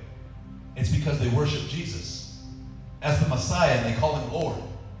way. It's because they worship Jesus as the Messiah and they call him Lord.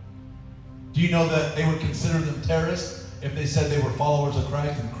 Do you know that they would consider them terrorists if they said they were followers of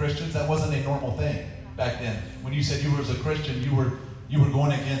Christ and Christians? That wasn't a normal thing back then. When you said you were as a Christian, you were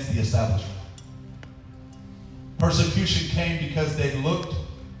going against the establishment. Persecution came because they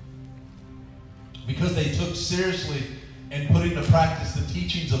took seriously in putting to practice the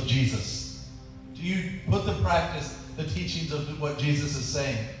teachings of Jesus. Do you put to practice the teachings of what Jesus is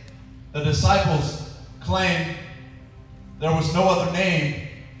saying? The disciples claimed there was no other name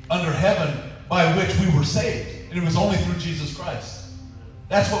under heaven by which we were saved. And it was only through Jesus Christ.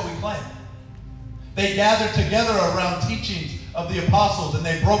 That's what we claim. They gathered together around teachings of the apostles, and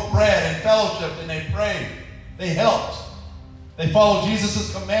they broke bread and fellowshiped, and they prayed. They helped. They followed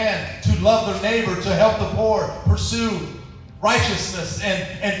Jesus' command to love their neighbor, to help the poor, pursue righteousness,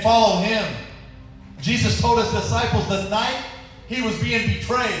 and follow him. Jesus told his disciples the night he was being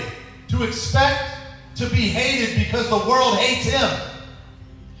betrayed to expect to be hated because the world hates him.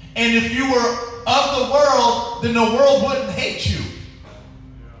 And if you were of the world, then the world wouldn't hate you.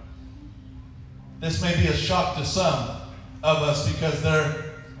 This may be a shock to some of us because there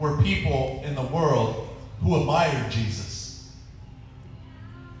were people in the world who admired Jesus.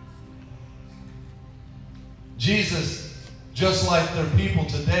 Jesus, just like there are people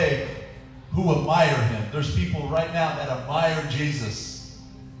today who admire him. There's people right now that admire Jesus.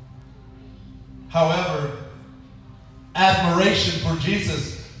 However, admiration for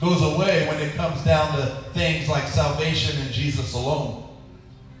Jesus goes away when it comes down to things like salvation in Jesus alone.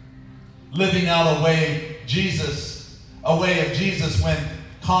 Living out a way of Jesus when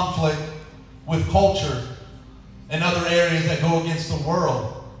conflict with culture and other areas that go against the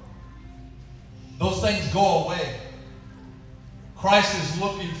world. Those things go away. Christ is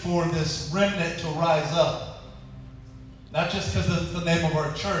looking for this remnant to rise up. Not just because it's the name of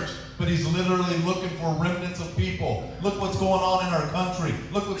our church, but he's literally looking for remnants of people. Look what's going on in our country.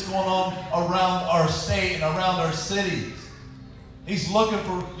 Look what's going on around our state and around our cities. He's looking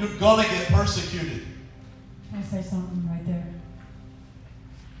for, you're going to get persecuted. Can I say something right there?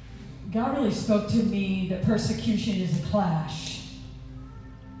 God really spoke to me that persecution is a clash.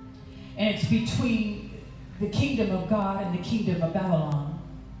 And it's between the kingdom of God and the kingdom of Babylon.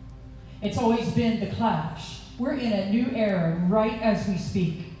 It's always been the clash. We're in a new era right as we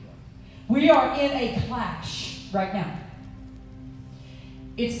speak. We are in a clash right now.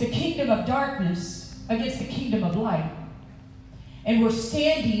 It's the kingdom of darkness against the kingdom of light. And we're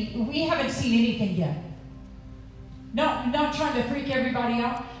standing, we haven't seen anything yet. Not trying to freak everybody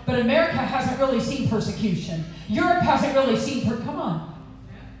out, but America hasn't really seen persecution. Europe hasn't really seen,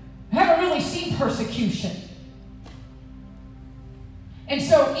 haven't really seen persecution. And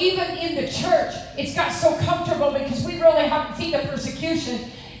so even in the church, it's got so comfortable because we really haven't seen the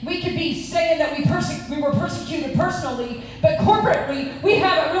persecution. We could be saying that we were persecuted personally, but corporately, we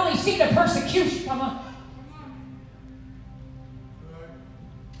haven't really seen the persecution. Come on.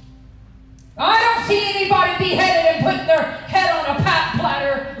 I don't see anybody beheaded and putting their head on a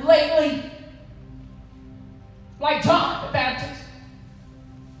platter lately, like John the Baptist.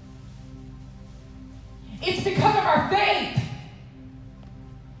 It's because of our faith.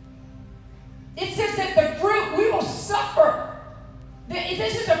 It says that the fruit, we will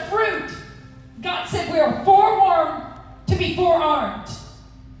this is a fruit. God said we are forewarned to be forearmed.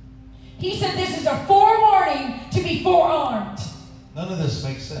 He said this is a forewarning to be forearmed. None of this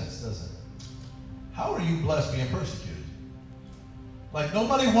makes sense, does it? How are you blessed being persecuted? Like,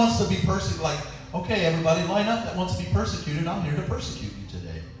 nobody wants to be persecuted. Like, okay, everybody line up that wants to be persecuted. I'm here to persecute you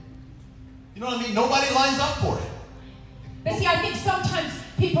today. You know what I mean? Nobody lines up for it. But see, I think sometimes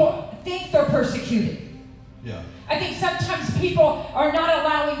people think they're persecuted. Yeah. I think sometimes people are not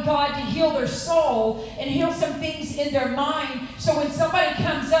allowing God to heal their soul and heal some things in their mind. So when somebody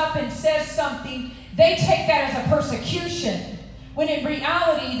comes up and says something, they take that as a persecution. When in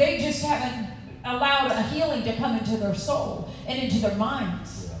reality, they just haven't allowed a healing to come into their soul and into their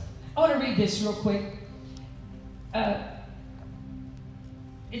minds. Yeah. I want to read this real quick.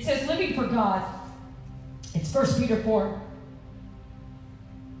 It says, living for God. It's 1 Peter 4.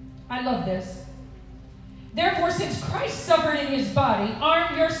 I love this. Therefore, since Christ suffered in his body,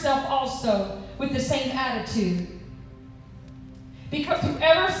 arm yourself also with the same attitude. Because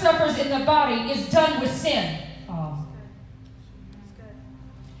whoever suffers in the body is done with sin. Oh.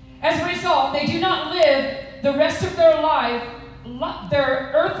 As a result, they do not live the rest of their life,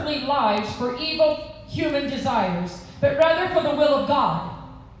 their earthly lives, for evil human desires, but rather for the will of God.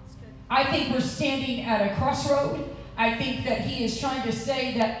 I think we're standing at a crossroad. I think that he is trying to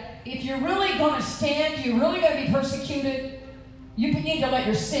say that if you're really going to stand, you're really going to be persecuted, you need to let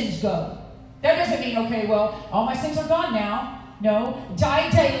your sins go. That doesn't mean, okay, well, all my sins are gone now. No, die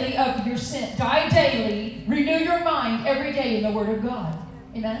daily of your sin. Die daily. Renew your mind every day in the Word of God.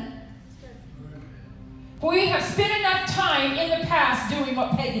 Amen? For we have spent enough time in the past doing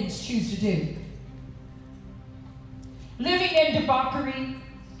what pagans choose to do. Living in debauchery,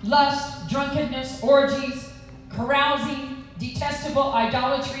 lust, drunkenness, orgies, carousing, detestable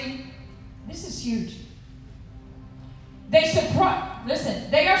idolatry. This is huge. They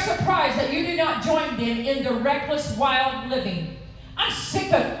are surprised that you do not join them in the reckless, wild living. I'm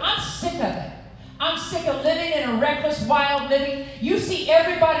sick of it. I'm sick of living in a reckless, wild living. You see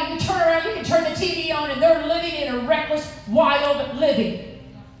everybody, you turn around, you can turn the TV on, and they're living in a reckless, wild living.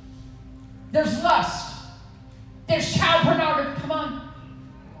 There's lust. There's child pornography. Come on.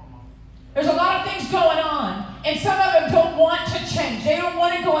 There's a lot of things going on, and some of them don't want to change. They don't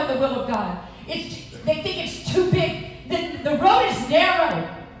want to go in the will of God. They think it's too big. The road is narrow.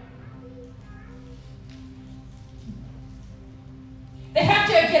 They have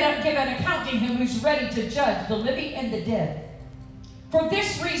to give an account to him who's ready to judge the living and the dead. For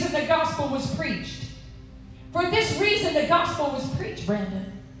this reason the gospel was preached. For this reason the gospel was preached,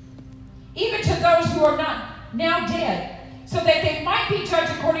 Brandon. Even to those who are not now dead, so that they might be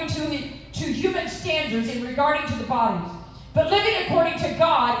judged according to human standards in regarding to the bodies, but living according to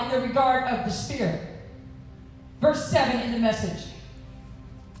God in the regard of the Spirit. Verse 7 in the Message.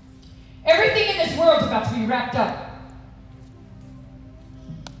 Everything in this world is about to be wrapped up.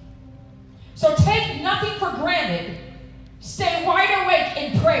 So take nothing for granted. Stay wide awake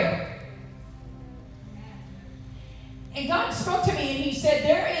in prayer. And God spoke to me and he said,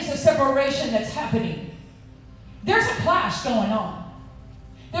 there is a separation that's happening. There's a clash going on.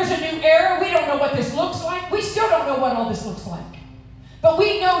 There's a new era. We don't know what this looks like. We still don't know what all this looks like. But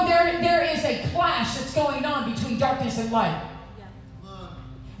we know there is a clash that's going on between darkness and light.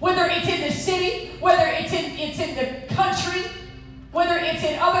 Whether it's in the city, whether it's in the country, whether it's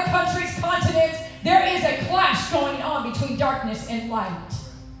in other countries, continents, there is a clash going on between darkness and light.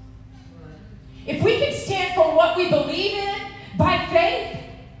 If we can stand for what we believe in by faith,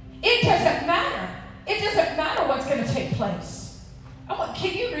 it doesn't matter. It doesn't matter what's going to take place.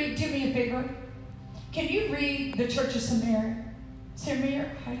 Can you do me a favor? Can you read the Church of Smyrna? Smyrna?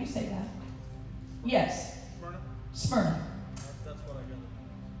 How do you say that? Yes. Smyrna. That's what I got.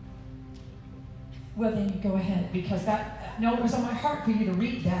 Well, then you go ahead, because it was on my heart for you to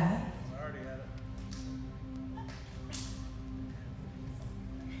read that. I already had it.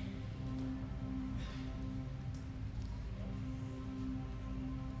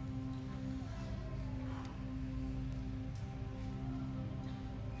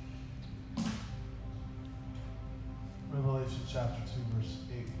 Revelation chapter 2, verse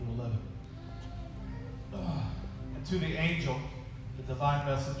 8 through 11. And to the angel, the divine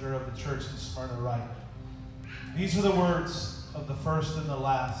messenger of the church in Smyrna write, these are the words of the first and the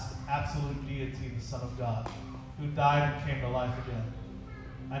last, absolute deity, the Son of God, who died and came to life again.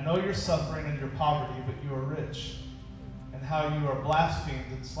 I know your suffering and your poverty, but you are rich, and how you are blasphemed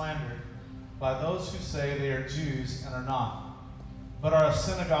and slandered by those who say they are Jews and are not, but are a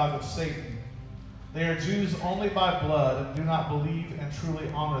synagogue of Satan. They are Jews only by blood and do not believe and truly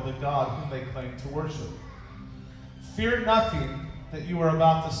honor the God whom they claim to worship. Fear nothing, that you are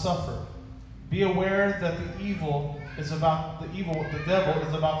about to suffer. Be aware that the devil is about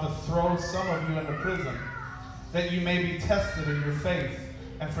to throw some of you into prison, that you may be tested in your faith.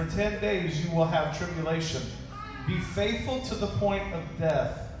 And for 10 days you will have tribulation. Be faithful to the point of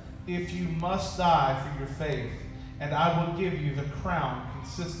death, if you must die for your faith, and I will give you the crown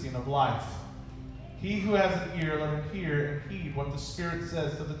consisting of life. He who has an ear, let him hear and heed what the Spirit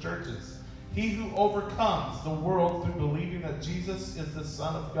says to the churches. He who overcomes the world through believing that Jesus is the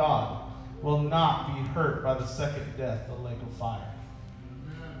Son of God will not be hurt by the second death, the lake of fire.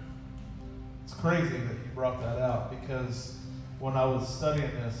 It's crazy that you brought that out, because when I was studying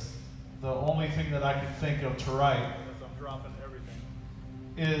this, the only thing that I could think of to write, as I'm dropping everything,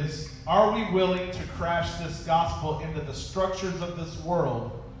 is, are we willing to crash this gospel into the structures of this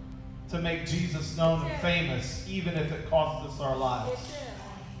world to make Jesus known and famous, even if it costs us our lives?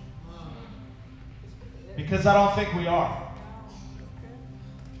 Because I don't think we are.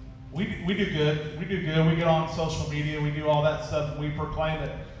 We do good. We do good. We get on social media. We do all that stuff, and we proclaim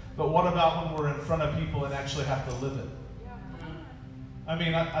it. But what about when we're in front of people and actually have to live it? I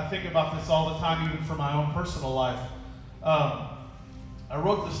mean, I think about this all the time, even for my own personal life. I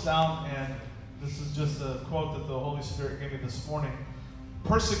wrote this down, and this is just a quote that the Holy Spirit gave me this morning.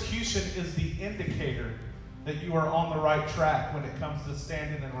 Persecution is the indicator that you are on the right track when it comes to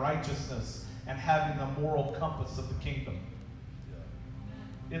standing in righteousness and having the moral compass of the kingdom.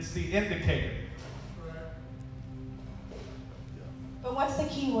 It's the indicator. But what's the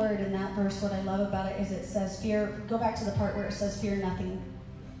key word in that verse? What I love about it is it says fear. Go back to the part where it says fear nothing.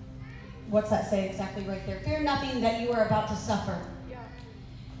 What's that say exactly right there? Fear nothing that you are about to suffer.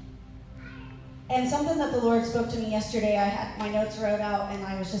 And something that the Lord spoke to me yesterday, I had my notes wrote out, and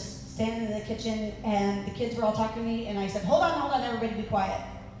I was just standing in the kitchen, and the kids were all talking to me, and I said, hold on, everybody be quiet.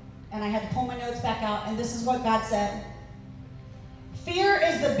 And I had to pull my notes back out, and this is what God said. Fear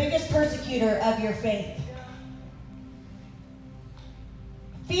is the biggest persecutor of your faith.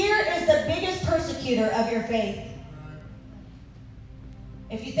 Fear is the biggest persecutor of your faith.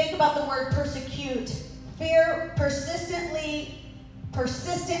 If you think about the word persecute, fear persistently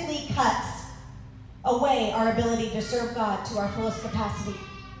cuts away our ability to serve God to our fullest capacity.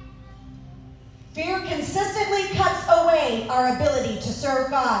 Fear consistently cuts away our ability to serve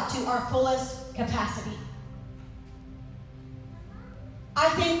God to our fullest capacity. I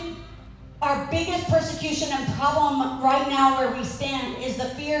think our biggest persecution and problem right now where we stand is the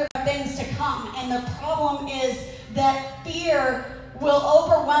fear of things to come. And the problem is that fear will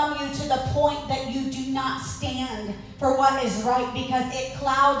overwhelm you to the point that you do not stand for what is right, because it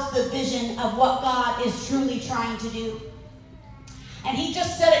clouds the vision of what God is truly trying to do. And he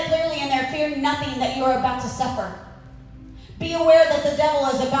just said it clearly in there, fear nothing that you are about to suffer. Be aware that the devil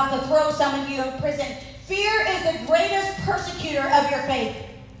is about to throw some of you in prison. Fear is the greatest persecutor of your faith.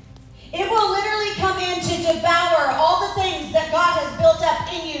 It will literally come in to devour all the things that God has built up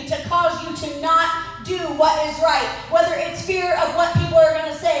in you to cause you to not do what is right. Whether it's fear of what people are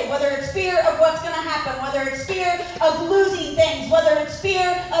going to say, whether it's fear of what's going to happen, whether it's fear of losing things, whether it's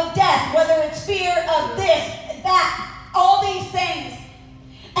fear of death, whether it's fear of this, that, all these things.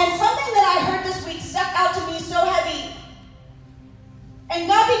 And something that I heard this week stuck out to me so heavy. And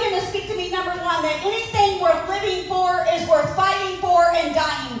God began to speak to me, number one, that anything worth living for is worth fighting for and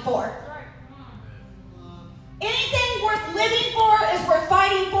dying for. Anything worth living for is worth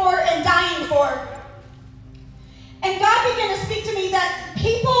fighting for and dying for. And God began to speak to me that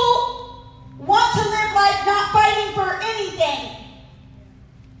people want to live life not fighting for anything.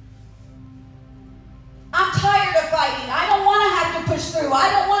 I'm tired of fighting. I don't want to have to push through.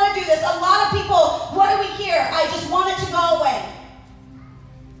 I don't want to do this. A lot of people, what do we hear? I just want it to go away.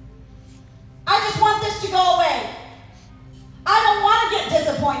 I just want this to go away. I don't want to get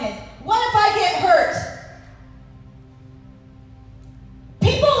disappointed. What if I get hurt?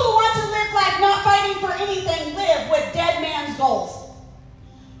 People who want to live life not fighting for anything live with dead man's goals.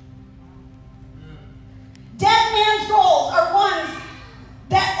 Dead man's goals are ones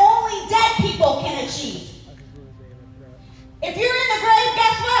that only dead people can achieve. If you're in the grave,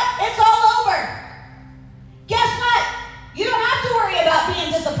 guess what? It's all over. Guess what? You don't have to worry about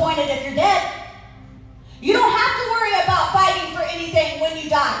being disappointed if you're dead. You don't have to worry about fighting for anything when you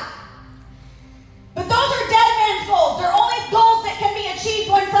die. But those are dead man's goals. They're only goals that can be achieved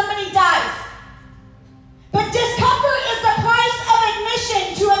when somebody dies. But discomfort is the price of admission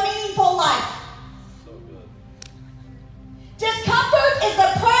to a meaningful life. So good. Discomfort is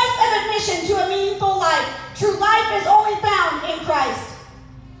the price of admission to a meaningful life. True life is only found in Christ.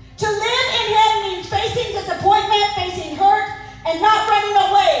 To live in him means facing disappointment, facing hurt, and not running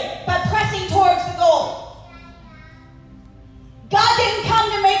away, but pressing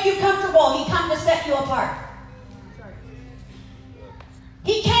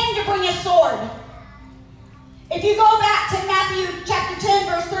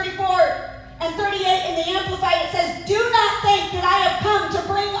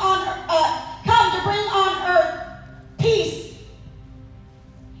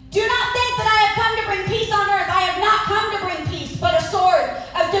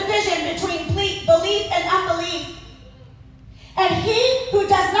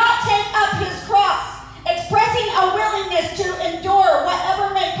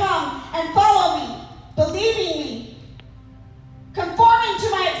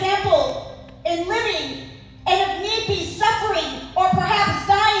and living, and if need be suffering, or perhaps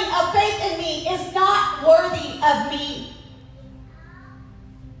dying of faith in me, is not worthy of me.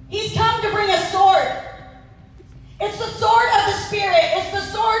 He's come to bring a sword. It's the sword of the Spirit. It's the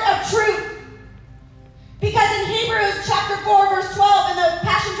sword of truth. Because in Hebrews chapter 4, verse 12, in the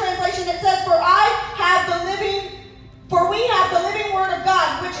Passion Translation, it says, For we have the living word of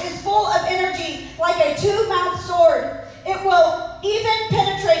God, which is full of energy, like a two-mouthed sword. It will even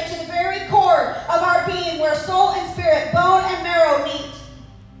penetrate to the very core of our being, where soul and spirit, bone and marrow meet.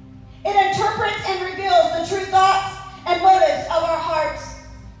 It interprets and reveals the true thoughts and motives of our hearts.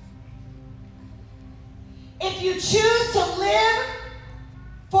 If you choose to live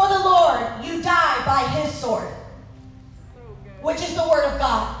for the Lord, you die by his sword, which is the word of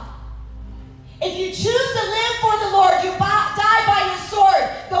God. If you choose to live for the Lord, you die by his sword,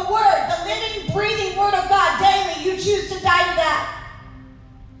 the word, the living, breathing word of God daily. You choose to die to that.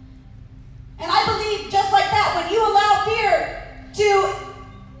 And I believe just like that, when you allow fear to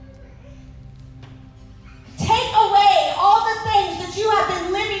take away all the things that you have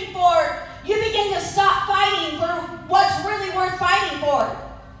been living for, you begin to stop fighting for what's really worth fighting for.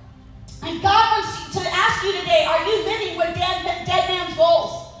 And God wants to ask you today, are you living with dead man's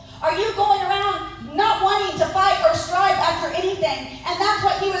goals? Are you going around not wanting to fight or strive after anything? And that's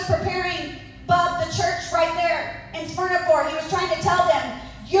what he was preparing the church right there in Smyrna for. He was trying to tell them,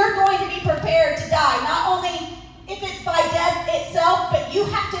 you're going to be prepared to die. Not only if it's by death itself, but you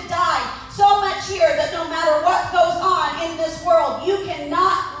have to die so much here that no matter what goes on in this world, you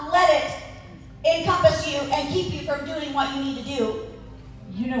cannot let it encompass you and keep you from doing what you need to do.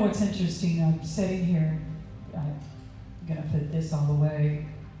 You know what's interesting? I'm sitting here. I'm going to put this all away.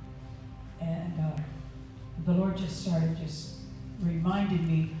 And the Lord just started reminding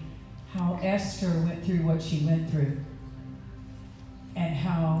me how Esther went through what she went through. And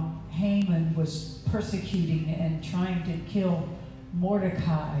how Haman was persecuting and trying to kill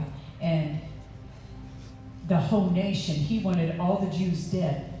Mordecai and the whole nation. He wanted all the Jews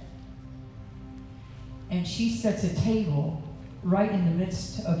dead. And she sets a table right in the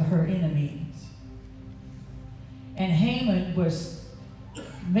midst of her enemies. And Haman was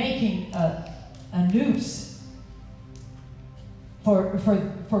making a noose for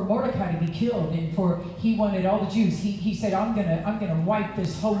Mordecai to be killed, and he wanted all the Jews. He said, I'm gonna wipe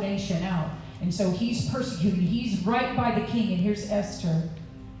this whole nation out. And so he's persecuting. He's right by the king, and here's Esther.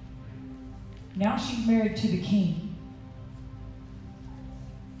 Now she's married to the king.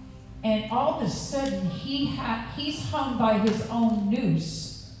 And all of a sudden, he's hung by his own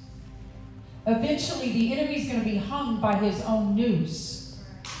noose. Eventually, the enemy's going to be hung by his own noose.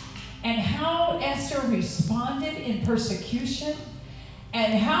 And how Esther responded in persecution,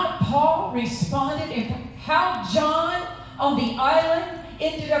 and how Paul responded, and how John on the island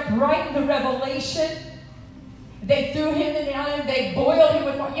ended up writing the Revelation. They threw him in the island. They boiled him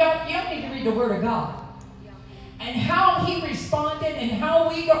with water. You don't need to read the Word of God. And how he responded, and how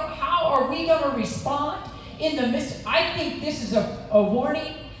are we going to respond in the midst? I think this is a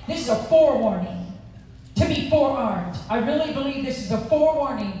warning. This is a forewarning to be forearmed. I really believe this is a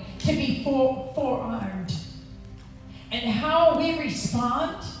forewarning to be forearmed. And how we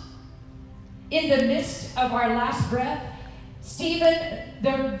respond in the midst of our last breath. Stephen,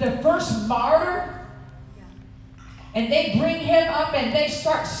 the first martyr, and they bring him up and they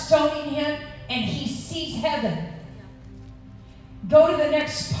start stoning him, and he sees heaven. Go to the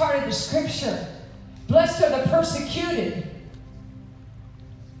next part of the scripture. Blessed are the persecuted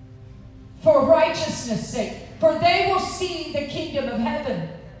for righteousness' sake, for they will see the kingdom of heaven.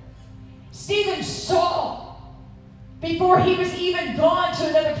 Stephen saw, before he was even gone to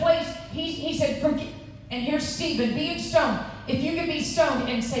another place, he said, forgive. And here's Stephen being stoned. If you could be stoned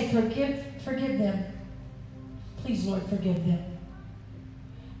and say, forgive them. Please, Lord, forgive them.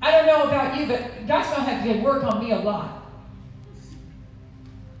 I don't know about you, but God's going to have to work on me a lot.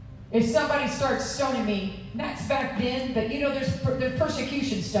 If somebody starts stoning me, that's back then, but you know, there's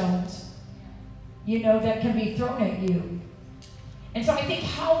persecution stones, you know, that can be thrown at you. And so I think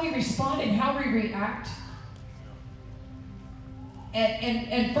how we respond and how we react,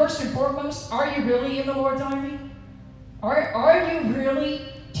 and first and foremost, are you really in the Lord's army? Are you really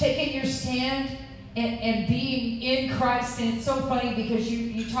taking your stand and being in Christ? And it's so funny because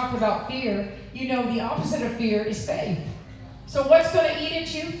you talk about fear. You know, the opposite of fear is faith. So what's going to eat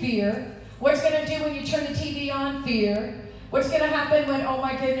at you? Fear. What's going to do when you turn the TV on? Fear. What's going to happen when, oh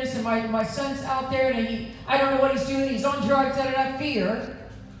my goodness, and my son's out there and I don't know what he's doing, he's on drugs, Fear.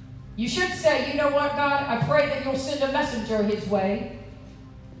 You should say, you know what, God, I pray that you'll send a messenger his way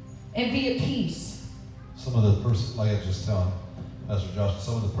and be at peace. Some of the like I was just telling Pastor Josh,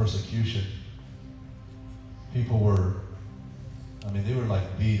 some of the persecution people were, I mean, they were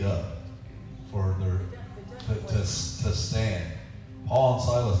like beat up for their, to stand. Paul and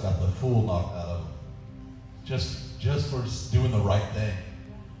Silas got the fool knocked out of them. Just for doing the right thing.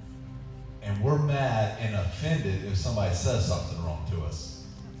 And we're mad and offended if somebody says something wrong to us.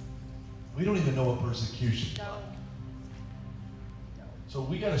 We don't even know what persecution is like. So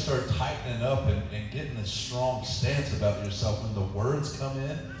we got to start tightening up and getting a strong stance about yourself when the words come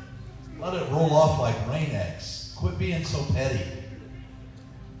in. Let it roll off like rain eggs. Quit being so petty.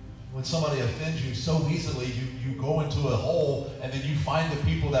 When somebody offends you so easily, you go into a hole and then you find the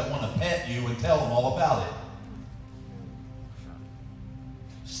people that want to pet you and tell them all about it.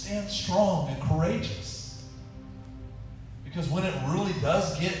 Stand strong and courageous. Because when it really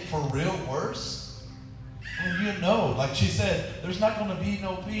does get for real worse, and you know, like she said, there's not going to be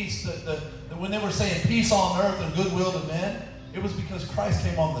no peace. When they were saying peace on earth and goodwill to men, it was because Christ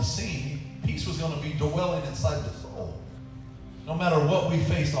came on the scene. Peace was going to be dwelling inside the soul. No matter what we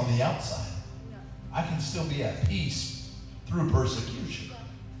faced on the outside, I can still be at peace through persecution.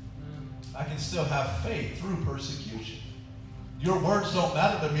 I can still have faith through persecution. Your words don't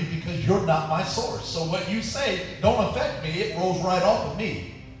matter to me because you're not my source. So what you say don't affect me. It rolls right off of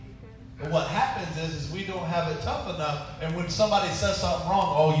me. But what happens is we don't have it tough enough. And when somebody says something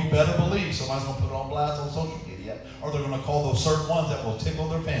wrong, oh, you better believe somebody's going to put it on blast on social media. Or they're going to call those certain ones that will tickle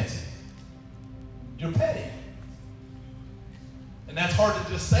their fancy. You're petty. And that's hard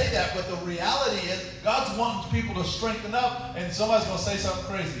to just say that, but the reality is God's wanting people to strengthen up, and somebody's going to say something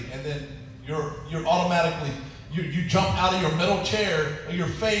crazy, and then you're automatically, you jump out of your middle chair of your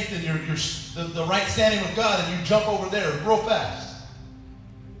faith and the right standing with God, and you jump over there real fast.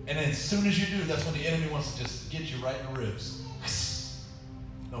 And as soon as you do, that's when the enemy wants to just get you right in the ribs.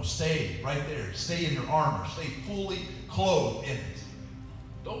 No, stay right there. Stay in your armor. Stay fully clothed in it.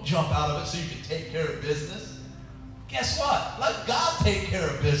 Don't jump out of it so you can take care of business. Guess what? Let God take care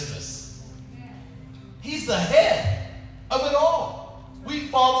of business. He's the head of it all. We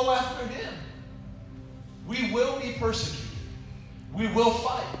follow after him. We will be persecuted. We will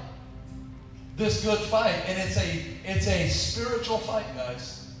fight this good fight. And it's a spiritual fight,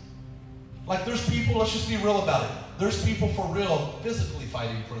 guys. Like there's people, let's just be real about it. There's people for real physically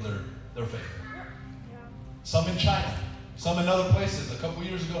fighting for their faith. Some in China. Some in other places. A couple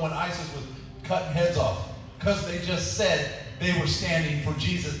years ago when ISIS was cutting heads off. Because they just said they were standing for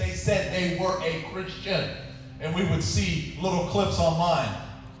Jesus. They said they were a Christian. And we would see little clips online.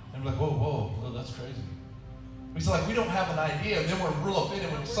 And we're like, whoa, that's crazy. We said, like, we don't have an idea. And then we're real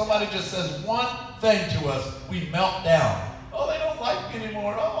offended. When somebody just says one thing to us, we melt down. Oh, they don't like me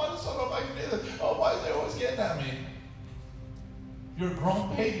anymore. Oh, I just don't know if I can do this. Oh, why is they always getting at me? You're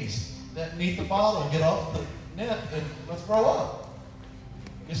grown babies that need the bottle. Get off the net and let's grow up.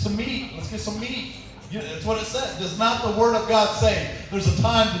 Get some meat. Let's get some meat. That's what it said. Does not the word of God say there's a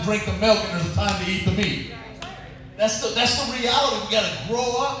time to drink the milk and there's a time to eat the meat? That's the reality. We got to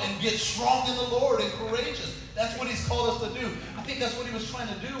grow up and get strong in the Lord and courageous. That's what he's called us to do. I think that's what he was trying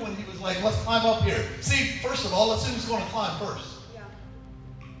to do when he was like, let's climb up here. See, first of all, let's see who's going to climb first.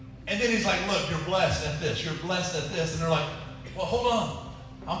 And then he's like, look, you're blessed at this. You're blessed at this. And they're like, well, hold on.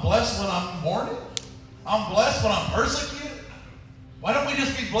 I'm blessed when I'm mourning. I'm blessed when I'm persecuted. Why don't we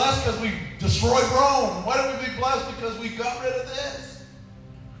just be blessed because we destroyed Rome? Why don't we be blessed because we got rid of this?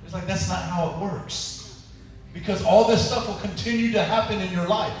 It's like, that's not how it works. Because all this stuff will continue to happen in your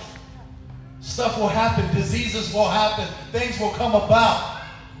life. Stuff will happen. Diseases will happen. Things will come about.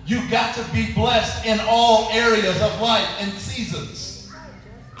 You've got to be blessed in all areas of life and seasons.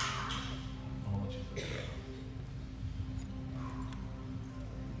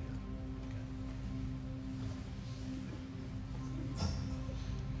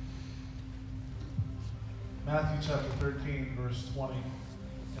 Matthew chapter 13, verse 20 in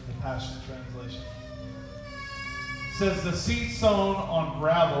the Passion Translation. It says, the seed sown on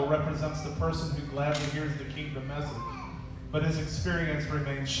gravel represents the person who gladly hears the kingdom message, but his experience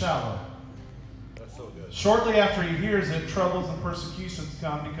remains shallow. That's so good. Shortly after he hears it, troubles and persecutions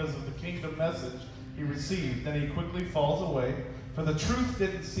come because of the kingdom message he received. Then he quickly falls away, for the truth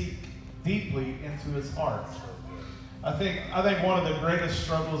didn't seek deeply into his heart. I think one of the greatest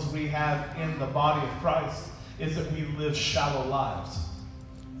struggles we have in the body of Christ is that we live shallow lives.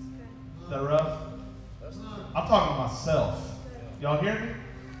 Is that rough? I'm talking to myself. Y'all hear me?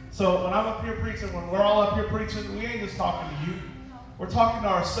 So when I'm up here preaching, when we're all up here preaching, we ain't just talking to you. We're talking to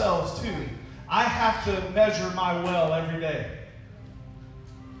ourselves too. I have to measure my well every day.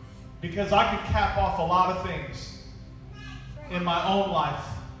 Because I could cap off a lot of things in my own life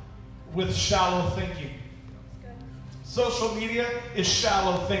with shallow thinking. Social media is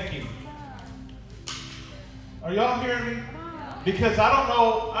shallow thinking. Are y'all hearing me? Because I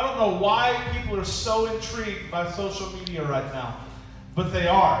don't know why people are so intrigued by social media right now, but they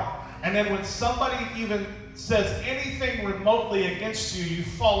are. And then when somebody even says anything remotely against you, you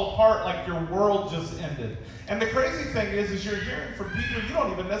fall apart like your world just ended. And the crazy thing is you're hearing from people you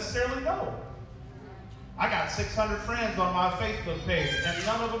don't even necessarily know. I got 600 friends on my Facebook page, and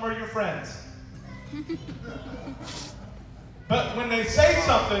none of them are your friends. But when they say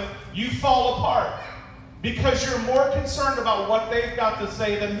something, you fall apart because you're more concerned about what they've got to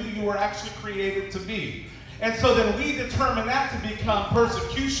say than who you were actually created to be. And so then we determine that to become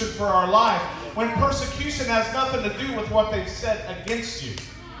persecution for our life, when persecution has nothing to do with what they've said against you.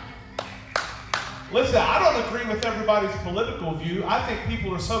 Listen, I don't agree with everybody's political view. I think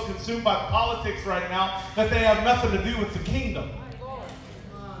people are so consumed by politics right now that they have nothing to do with the kingdom.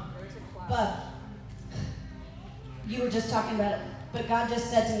 But you were just talking about it, but God just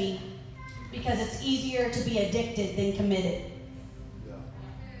said to me, because it's easier to be addicted than committed.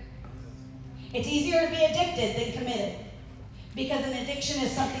 It's easier to be addicted than committed. Because an addiction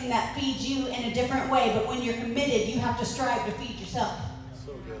is something that feeds you in a different way, but when you're committed, you have to strive to feed yourself.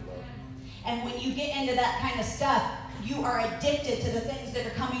 So good, love. And when you get into that kind of stuff, you are addicted to the things that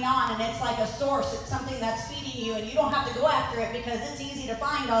are coming on, and it's like a source. It's something that's feeding you, and you don't have to go after it because it's easy to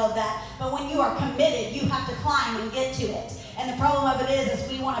find all of that. But when you are committed, you have to climb and get to it. And the problem of it is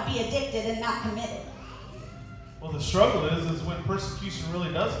we want to be addicted and not committed. Well, the struggle is when persecution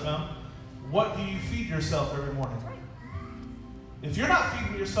really does come, what do you feed yourself every morning? If you're not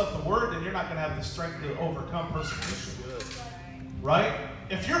feeding yourself the word, then you're not going to have the strength to overcome persecution. Right?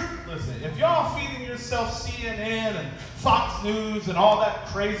 If y'all feeding yourself CNN and Fox News and all that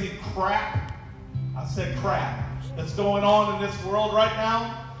crazy crap, I said crap, that's going on in this world right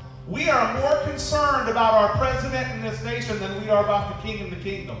now, we are more concerned about our president in this nation than we are about the king and the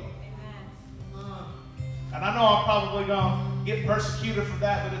kingdom. And I know I'm probably going to get persecuted for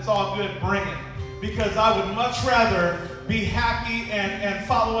that, but it's all good. Bring it. Because I would much rather be happy and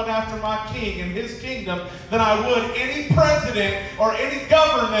following after my king and his kingdom than I would any president or any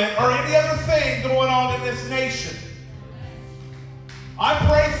government or any other thing going on in this nation. I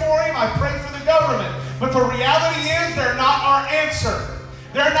pray for him. I pray for the government. But the reality is they're not our answer.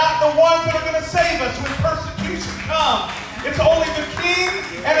 They're not the ones that are going to save us when persecution comes. It's only the king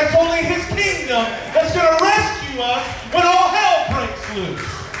and it's only his kingdom that's going to rescue us when all hell breaks loose.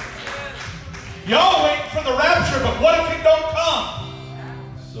 Y'all waiting for the rapture, but what if it don't come?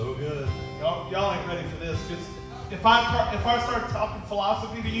 So good. Y'all ain't ready for this. Because if I start talking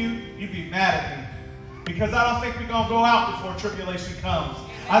philosophy to you, you'd be mad at me. Because I don't think we're going to go out before tribulation comes.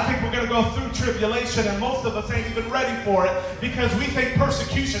 I think we're going to go through tribulation, and most of us ain't even ready for it because we think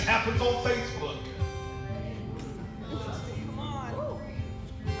persecution happens on Facebook.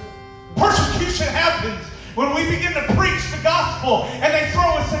 Persecution happens when we begin to preach the gospel and they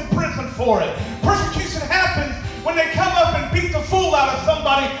throw us in prison for it. Persecution happens when they come up and beat the fool out of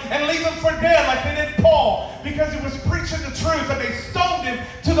somebody and leave him for dead like they did Paul because he was preaching the truth and they stoned him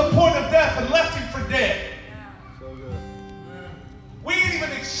to the point of death and left him for dead. So good. We ain't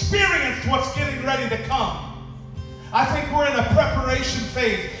even experienced what's getting ready to come. I think we're in a preparation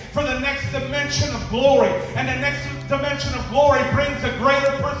phase for the next dimension of glory. And the next dimension of glory brings a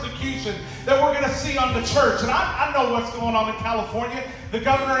greater persecution that we're going to see on the church. And I know what's going on in California. The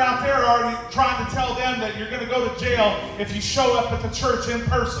governor out there already trying to tell them that you're going to go to jail if you show up at the church in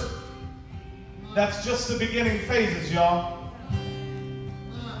person. That's just the beginning phases, y'all.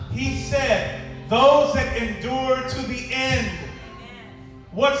 He said, those that endure to the end.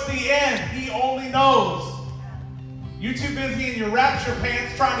 What's the end? He only knows. You're too busy in your rapture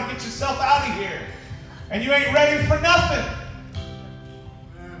pants trying to get yourself out of here. And you ain't ready for nothing.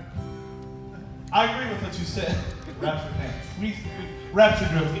 I agree with what you said. Rapture pants. Rapture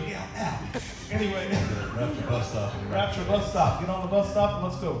drills. Get me out now. Anyway. Rapture bus stop. Rapture bus stop. Get on the bus stop and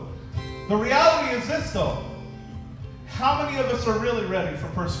let's go. The reality is this though. How many of us are really ready for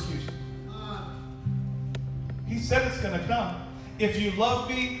persecution? He said it's going to come. If you love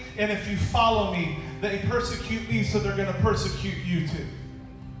me and if you follow me, they persecute me, so they're going to persecute you too.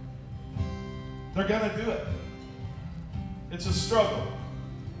 They're going to do it. It's a struggle.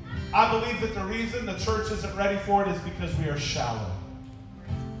 I believe that the reason the church isn't ready for it is because we are shallow.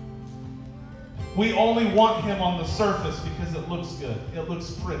 We only want him on the surface because it looks good. It looks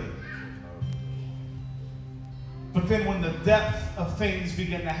pretty. But then when the depth of things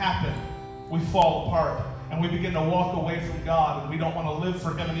begin to happen, we fall apart. And we begin to walk away from God, and we don't want to live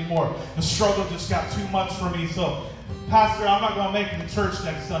for him anymore. The struggle just got too much for me. So, Pastor, I'm not going to make it to church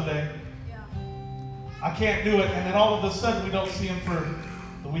next Sunday. I can't do it. And then all of a sudden, we don't see him for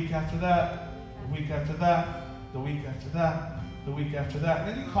the week after that, the week after that, the week after that, the week after that. And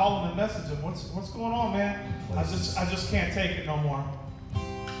then you call him and message him, what's going on, man? I just can't take it no more.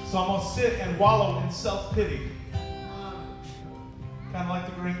 So I'm going to sit and wallow in self-pity. Kind of like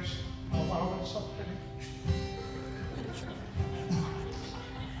the Grinch. I'm wallow in self-pity.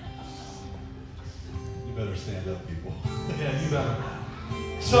 You better stand up, people. Yeah, you better.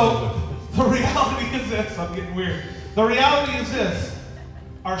 So the reality is this. I'm getting weird. The reality is this.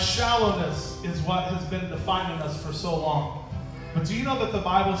 Our shallowness is what has been defining us for so long. But do you know that the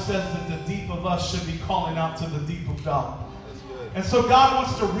Bible says that the deep of us should be calling out to the deep of God? And so God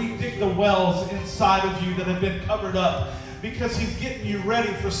wants to redig the wells inside of you that have been covered up, because he's getting you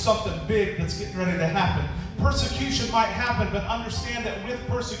ready for something big that's getting ready to happen. Persecution might happen, but understand that with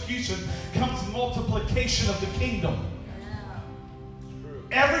persecution comes multiplication of the kingdom.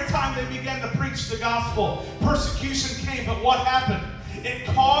 Every time they began to preach the gospel, persecution came, but what happened? It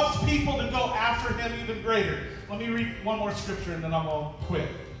caused people to go after him even greater. Let me read one more scripture and then I'm going to quit.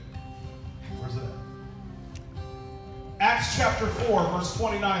 Where's it at? Acts chapter 4, verse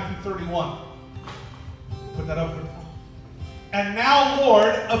 29 through 31. Put that up there. And now,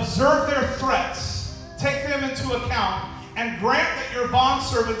 Lord, observe their threats. Take them into account and grant that your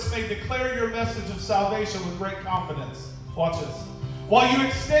bondservants may declare your message of salvation with great confidence. Watch this. While you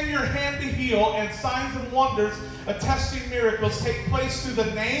extend your hand to heal, and signs and wonders attesting miracles take place through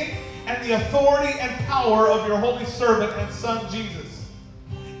the name and the authority and power of your holy servant and son Jesus.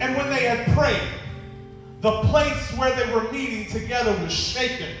 And when they had prayed, the place where they were meeting together was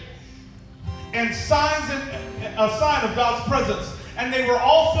shaken, and a sign of God's presence. And they were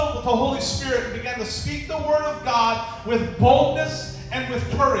all filled with the Holy Spirit and began to speak the word of God with boldness and with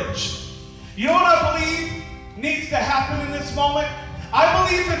courage. You know what I believe needs to happen in this moment? I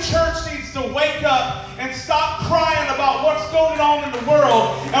believe the church needs to wake up and stop crying about what's going on in the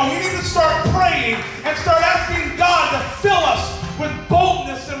world. And we need to start praying and start asking God to fill us with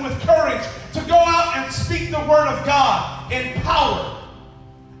boldness and with courage to go out and speak the word of God in power.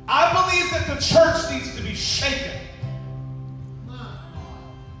 I believe that the church needs to be shaken.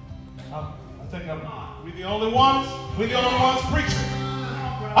 I think we the only ones? We the only ones preaching?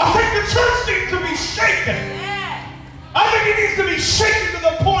 I think the church needs to be shaken. I think it needs to be shaken to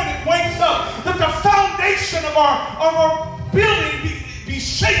the point it wakes up, that the foundation of our building be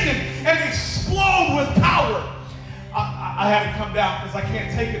shaken and explode with power. I had to come down because I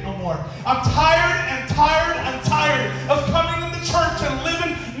can't take it no more. I'm tired of coming in the church and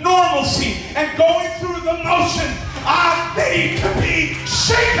living normalcy and going through the motions. I need to be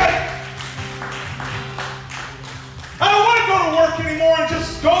shaken. I don't want to go to work anymore and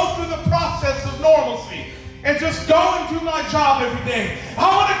just go through the process of normalcy and just go and do my job every day. I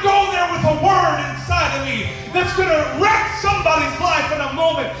want to go there with a word inside of me that's going to wreck somebody's life in a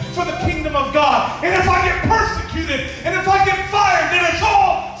moment for the kingdom of God. And if I get persecuted and if I get fired, then it's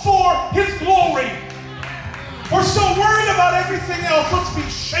all for his glory. We're so worried about everything else. Let's be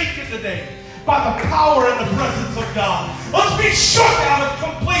shaken today by the power and the presence of God. Let's be shook out of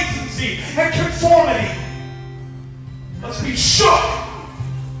complacency and conformity. Let's be shook.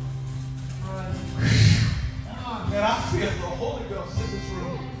 Man, I feel the Holy Ghost in this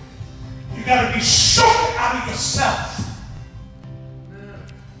room. You got to be shook out of yourself.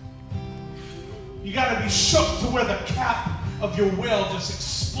 You got to be shook to where the cap of your well just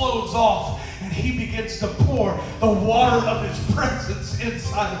explodes off and he begins to pour the water of his presence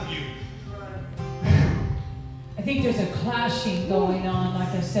inside of you. I think there's a clashing going on, like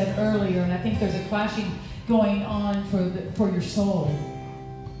I said earlier, and I think there's a clashing going on for your soul.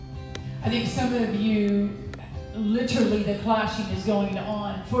 I think some of you, literally the clashing is going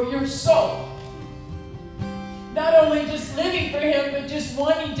on for your soul. Not only just living for him, but just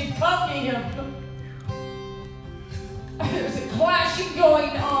wanting to come to him. There's a clashing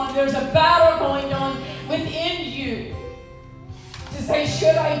going on. There's a battle going on within you. To say,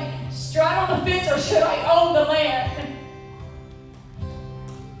 should I straddle the fence or should I own the land?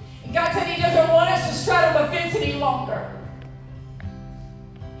 And God said he doesn't want us to straddle the fence any longer.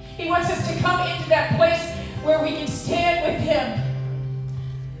 He wants us to come into that place where we can stand with him